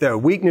the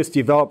weakness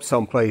develops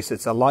someplace,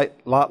 it's a lot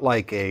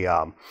like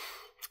a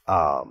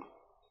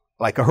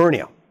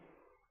hernia.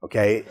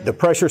 Okay, the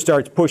pressure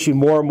starts pushing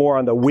more and more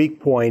on the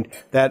weak point.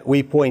 That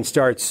weak point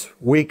starts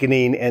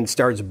weakening and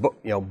starts,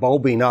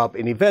 bulbing up,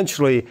 and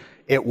eventually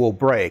it will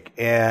break.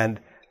 And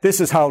this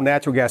is how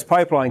natural gas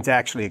pipelines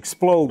actually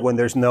explode when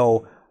there's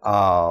no,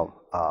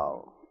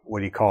 what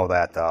do you call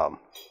that?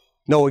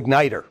 No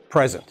igniter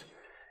present.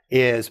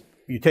 Is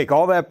you take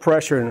all that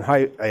pressure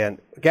and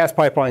gas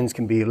pipelines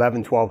can be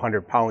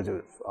 1,100 pounds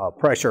of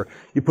pressure.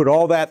 You put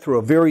all that through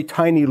a very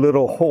tiny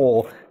little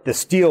hole. The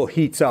steel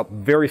heats up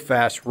very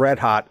fast, red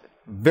hot,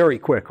 very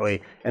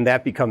quickly, and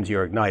that becomes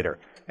your igniter.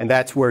 And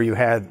that's where you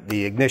had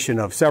the ignition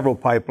of several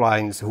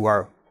pipelines who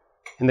are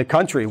in the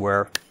country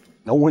where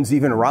no one's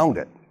even around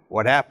it.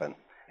 What happened?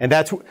 And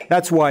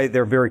that's why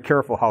they're very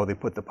careful how they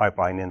put the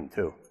pipeline in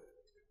too.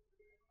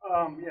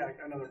 Yeah,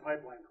 another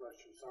pipeline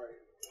question. Sorry,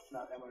 it's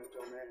not eminent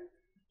domain.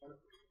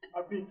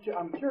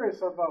 I'm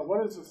curious about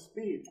what is the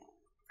speed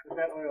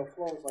that oil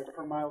flows, like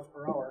per miles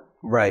per hour,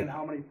 right? And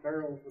how many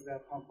barrels would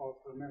that pump out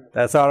per minute?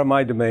 That's out of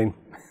my domain.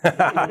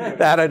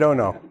 That I don't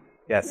know.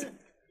 Yes.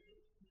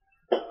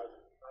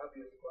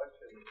 Obvious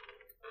question: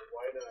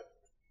 why not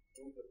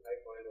move the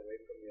pipeline away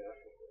from the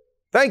aquifer?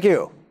 Thank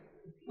you.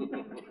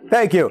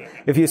 Thank you.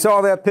 If you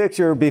saw that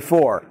picture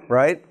before,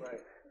 right? Right.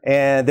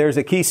 And there's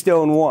a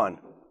Keystone 1.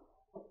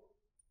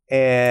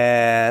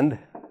 And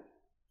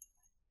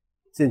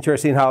it's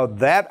interesting how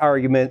that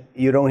argument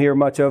you don't hear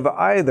much of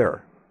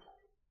either.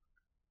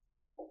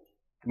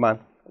 Come on,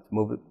 let's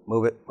move it,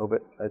 move it, move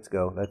it. Let's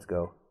go, let's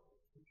go.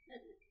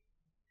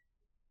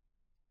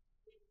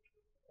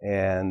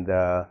 And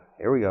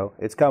here we go.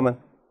 It's coming.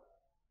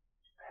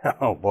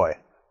 Oh boy,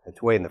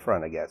 it's way in the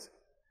front, I guess.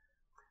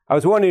 I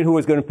was wondering who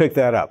was going to pick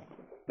that up.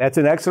 That's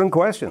an excellent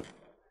question.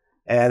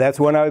 And that's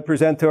one I would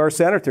present to our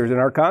senators and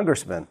our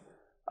congressmen.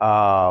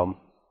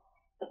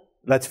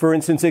 Let's, for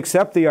instance,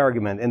 accept the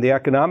argument and the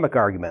economic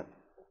argument.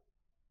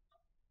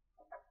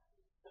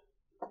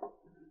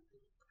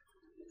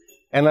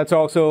 And let's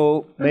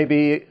also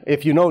maybe,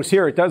 if you notice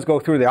here, it does go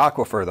through the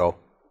aquifer, though.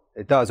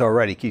 It does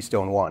already,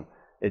 Keystone 1.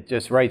 It's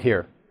just right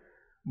here.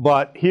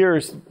 But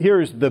here's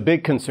the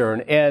big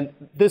concern. And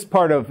this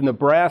part of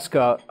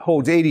Nebraska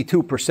holds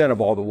 82% of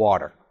all the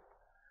water.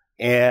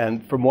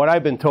 And from what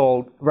I've been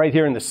told, right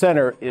here in the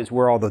center is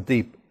where all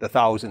the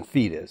 1,000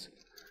 feet is.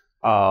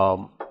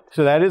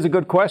 So that is a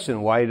good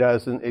question. Why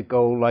doesn't it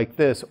go like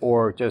this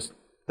or just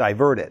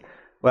divert it?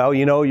 Well,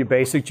 you know your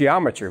basic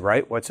geometry,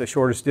 right? What's the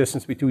shortest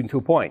distance between 2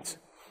 points?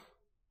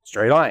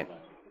 Straight line.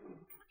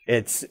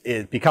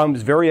 It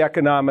becomes very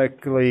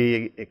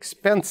economically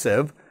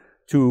expensive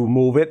to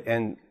move it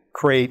and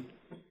create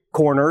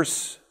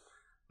corners.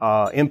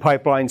 In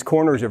pipelines,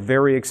 corners are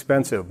very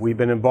expensive. We've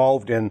been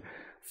involved in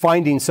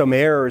finding some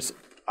errors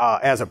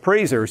as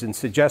appraisers and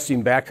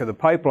suggesting back to the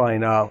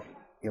pipeline,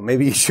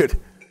 maybe you should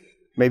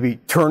maybe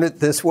turn it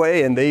this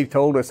way, and they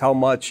told us how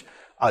much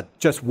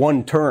just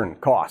one turn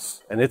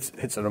costs, and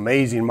it's an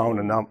amazing amount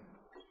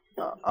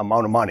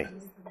of money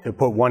to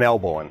put one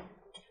elbow in.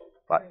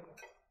 But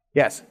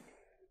yes. Do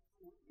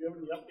you have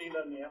any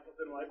update on the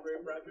Appleton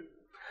Library project?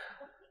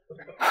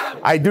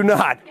 I do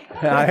not.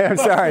 I am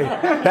sorry.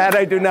 That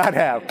I do not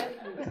have.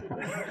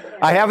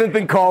 I haven't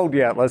been called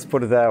yet. Let's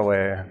put it that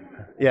way.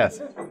 Yes.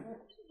 Build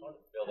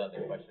on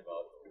the question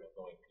about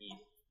going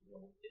east.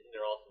 Isn't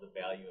there also the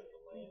value of the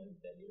land?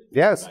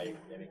 Yes.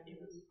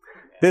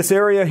 This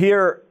area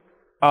here,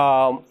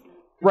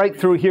 right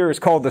through here, is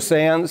called the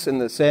Sands in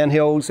the Sand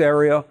Hills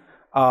area.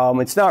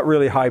 It's not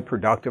really high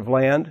productive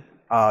land.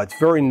 It's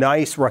very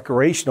nice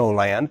recreational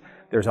land.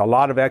 There's a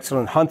lot of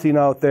excellent hunting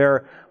out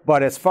there.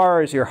 But as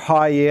far as your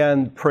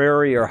high-end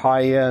prairie or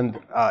high-end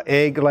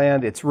ag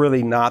land, it's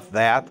really not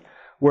that.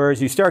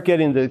 Whereas you start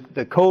getting the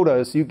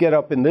Dakotas, you get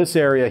up in this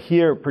area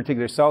here,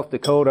 particularly South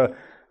Dakota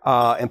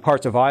and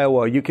parts of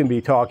Iowa, you can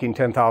be talking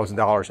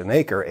 $10,000 an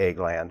acre ag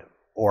land,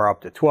 or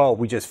up to 12.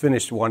 We just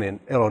finished one in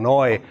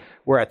Illinois.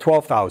 We're at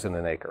 $12,000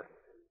 an acre.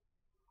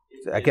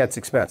 That gets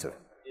expensive.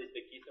 Is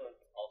the Keystone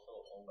also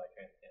owned by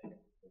Transcanada?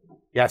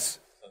 Yes.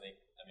 So they,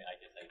 I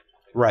guess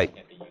right.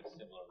 Can't they use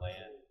similar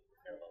land?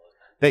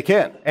 They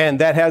can, and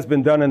that has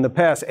been done in the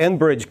past.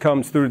 Enbridge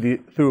comes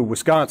through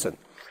Wisconsin,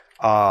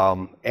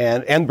 and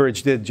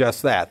Enbridge did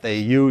just that. They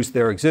used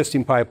their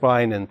existing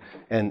pipeline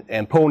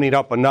and ponied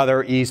up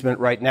another easement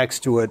right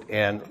next to it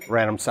and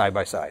ran them side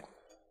by side.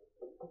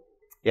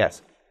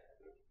 Yes.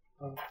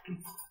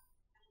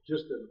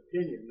 Just an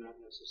opinion, not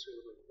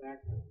necessarily a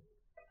fact.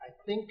 I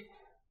think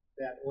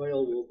that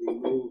oil will be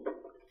moved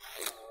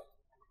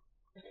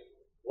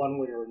one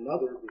way or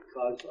another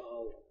because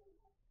of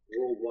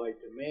worldwide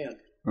demand.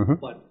 Mm-hmm.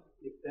 But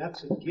if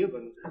that's a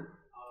given,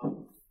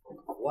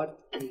 what,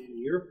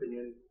 in your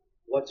opinion,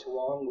 what's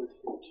wrong with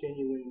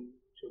continuing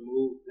to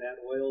move that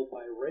oil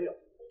by rail?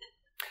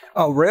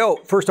 Rail,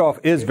 first off,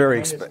 is very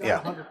expensive.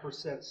 It's not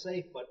 100%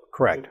 safe, but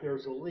correct. If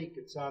there's a leak,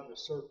 it's on the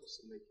surface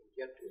and they can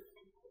get to it.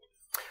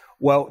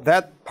 Well,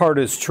 that part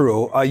is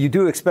true. You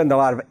do expend a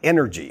lot of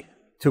energy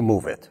to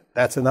move it.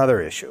 That's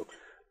another issue.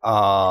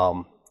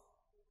 The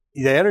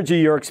energy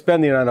you're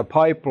expending on a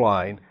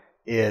pipeline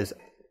is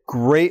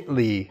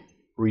greatly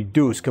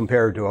reduced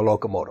compared to a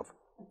locomotive.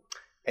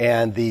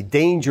 And the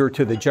danger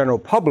to the general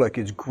public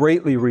is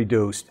greatly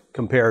reduced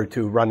compared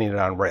to running it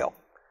on rail.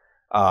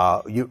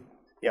 You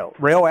know,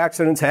 rail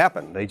accidents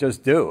happen. They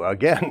just do.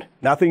 Again,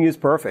 nothing is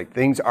perfect.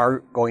 Things are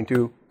going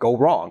to go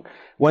wrong.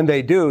 When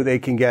they do, they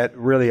can get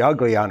really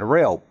ugly on the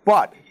rail.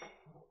 But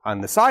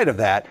on the side of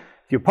that,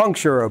 if you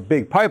puncture a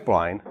big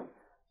pipeline,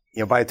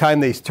 you know, by the time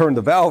they turn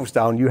the valves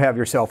down, you have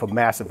yourself a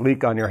massive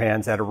leak on your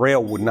hands that a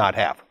rail would not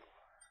have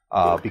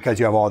because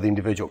you have all the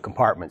individual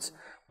compartments.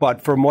 But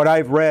from what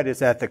I've read is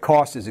that the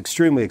cost is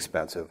extremely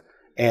expensive,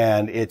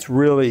 and it's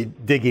really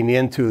digging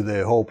into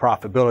the whole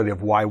profitability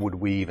of why would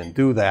we even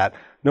do that.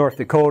 North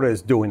Dakota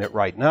is doing it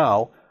right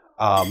now,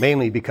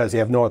 mainly because they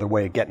have no other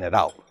way of getting it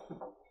out.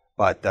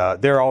 But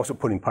they're also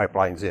putting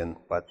pipelines in,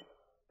 but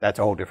that's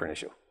a whole different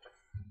issue.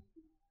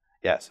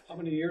 Yes? How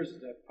many years is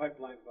that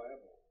pipeline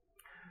viable?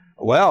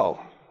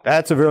 Well,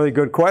 that's a really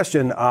good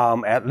question.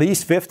 At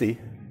least 50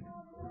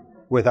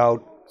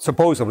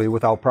 supposedly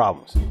without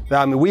problems.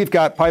 I mean, we've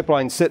got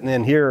pipelines sitting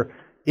in here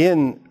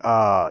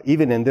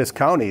even in this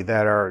county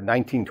that are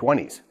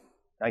 1920s,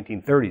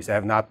 1930s, that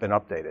have not been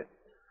updated.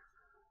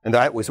 And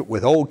that was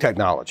with old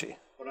technology,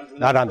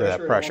 not under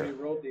that pressure. It won't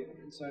erode the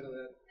inside of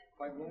that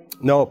pipeline?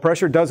 No,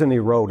 pressure doesn't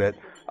erode it.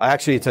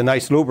 Actually, it's a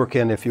nice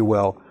lubricant, if you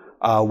will.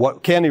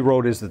 What can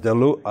erode is the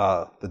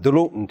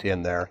dilutant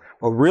in there.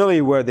 Well, really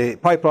where the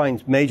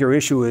pipeline's major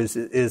issue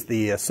is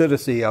the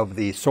acidity of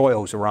the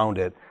soils around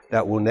it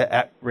that will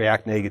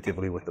react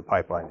negatively with the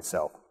pipeline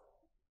itself.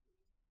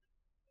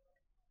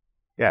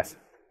 Yes?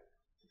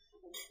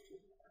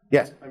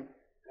 Yes?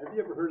 Have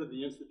you ever heard of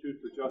the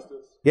Institute for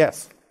Justice?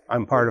 Yes,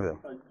 I'm part of them.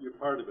 You're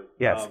part of it?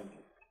 Yes.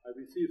 I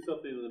received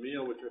something in the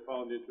mail which I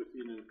found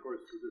interesting, and of course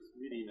for this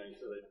meeting I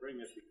said I'd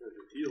bring it because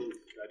it deals,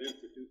 that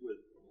institute,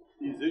 with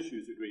these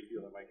issues a great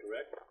deal. Am I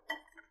correct?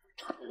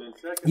 And then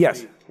secondly,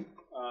 yes.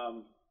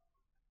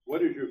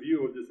 What is your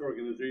view of this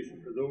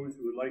organization for those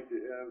who would like to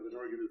have an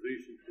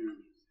organization to,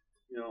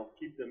 you know,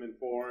 keep them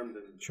informed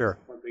and sure.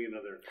 One thing and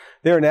another?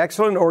 They're an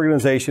excellent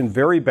organization,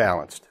 very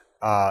balanced,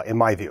 in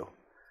my view,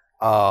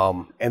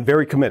 and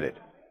very committed.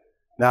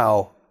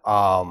 Now,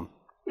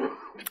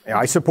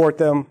 I support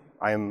them.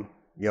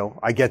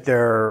 I get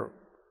their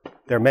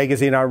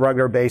magazine on a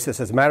regular basis.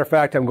 As a matter of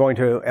fact, I'm going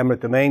to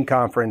eminent domain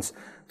conference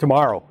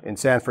tomorrow in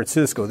San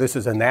Francisco. This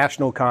is a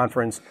national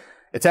conference.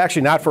 It's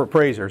actually not for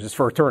appraisers, it's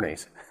for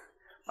attorneys.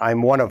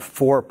 I'm one of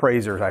 4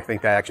 appraisers, I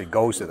think, that actually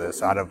goes to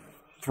this out of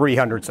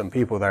 300 some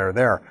people that are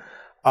there.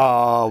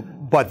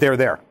 But they're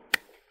there.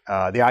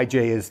 The IJ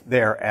is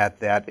there at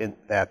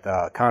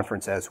that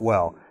conference as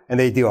well. And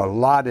they do a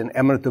lot in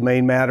eminent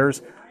domain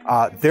matters.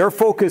 Their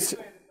focus,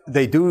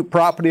 they do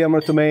property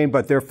eminent domain,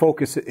 but their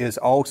focus is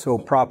also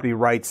property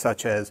rights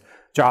such as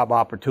job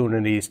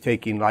opportunities,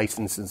 taking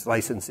licenses,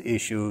 license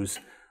issues,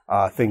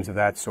 things of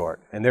that sort.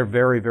 And they're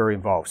very, very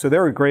involved. So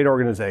they're a great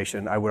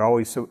organization. I would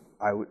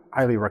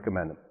highly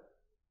recommend them.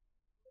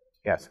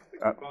 Yes?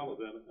 Follow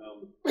them.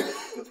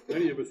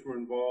 Many of us were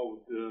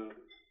involved,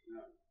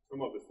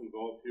 some of us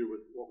involved here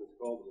with what was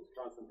called the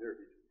Wisconsin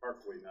Heritage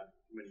Parkway not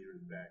too many years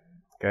back.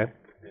 Okay.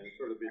 And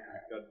sort of it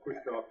got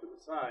pushed off to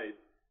the side,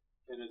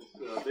 and it's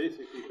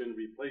basically been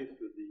replaced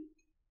with the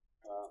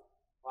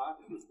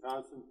Fox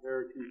Wisconsin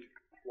Heritage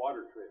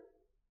Water Trail.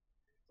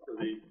 So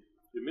they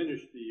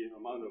diminished the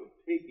amount of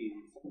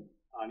takings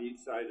on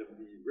each side of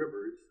the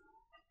rivers,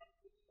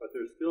 but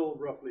there's still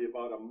roughly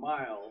about a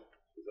mile,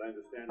 as I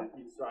understand it,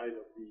 each side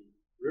of the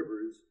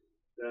rivers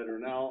that are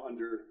now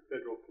under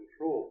federal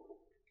control.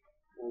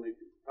 Only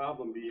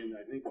problem being,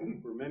 I think,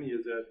 for many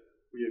is that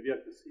we have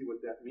yet to see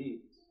what that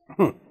means.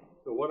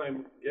 So what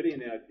I'm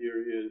getting at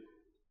here is,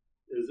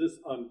 as this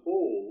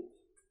unfolds,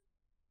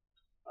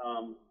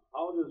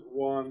 how does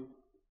one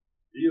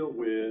deal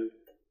with,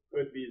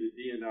 could be the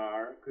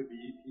DNR, could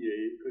be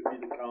EPA, could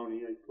be the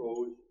county, I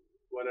suppose,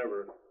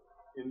 whatever,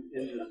 in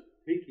the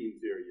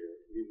takings area?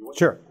 I mean,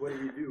 sure. What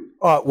do we do?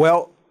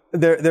 Well,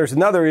 there's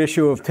another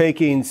issue of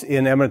takings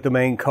in eminent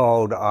domain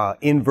called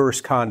inverse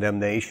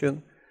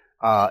condemnation.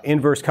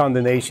 Inverse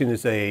condemnation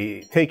is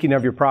a taking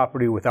of your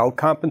property without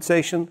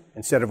compensation.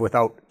 Instead of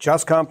without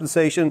just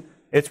compensation,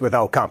 it's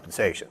without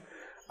compensation.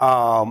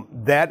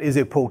 That is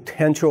a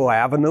potential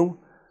avenue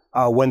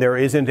when there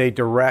isn't a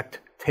direct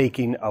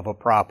taking of a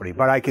property.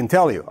 But I can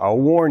tell you, I'll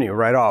warn you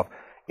right off,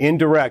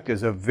 indirect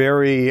is a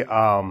very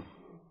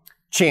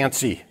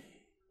chancy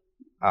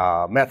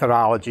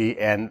methodology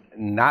and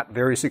not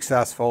very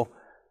successful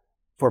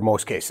for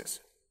most cases.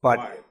 But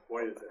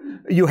Why is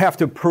that? you have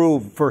to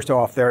prove, first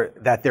off,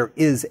 that there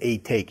is a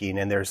taking,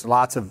 and there's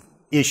lots of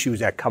issues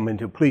that come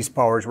into police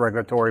powers,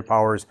 regulatory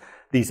powers,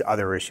 these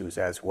other issues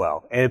as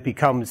well. And it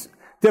becomes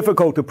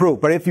difficult to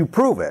prove. But if you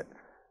prove it,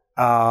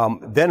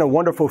 then a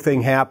wonderful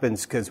thing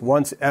happens, because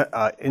once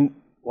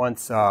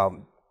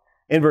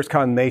inverse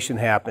condemnation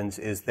happens,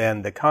 is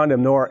then the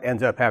condemnor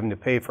ends up having to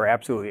pay for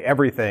absolutely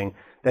everything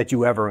that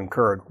you ever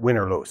incurred, win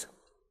or lose.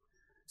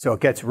 So it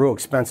gets real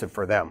expensive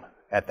for them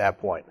at that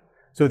point.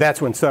 So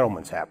that's when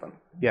settlements happen.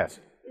 Yes?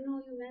 You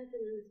know, you mentioned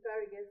in the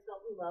start again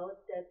something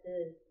about that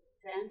the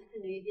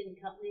trans-Canadian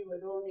company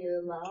would only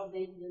allow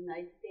made in the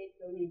United States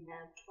only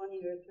have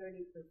 20 or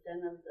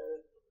 30% of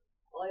the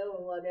oil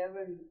or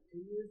whatever to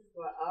use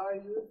for our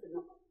use,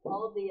 and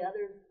all the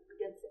others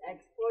gets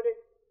exported,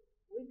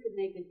 we could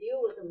make a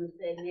deal with them and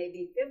say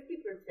maybe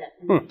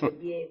 50% we should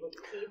be able to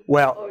keep.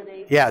 Well, or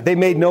they yeah, they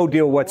made no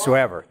deal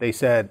whatsoever. They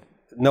said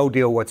no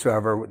deal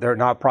whatsoever. They're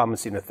not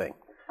promising a thing.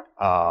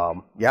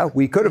 Yeah,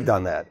 we could have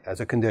done that as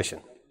a condition.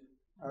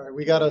 All right,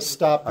 we got to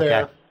stop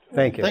there. Okay.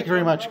 Thank you. Thank you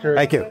very much, Kurt.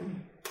 Thank you.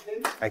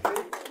 Thank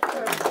you.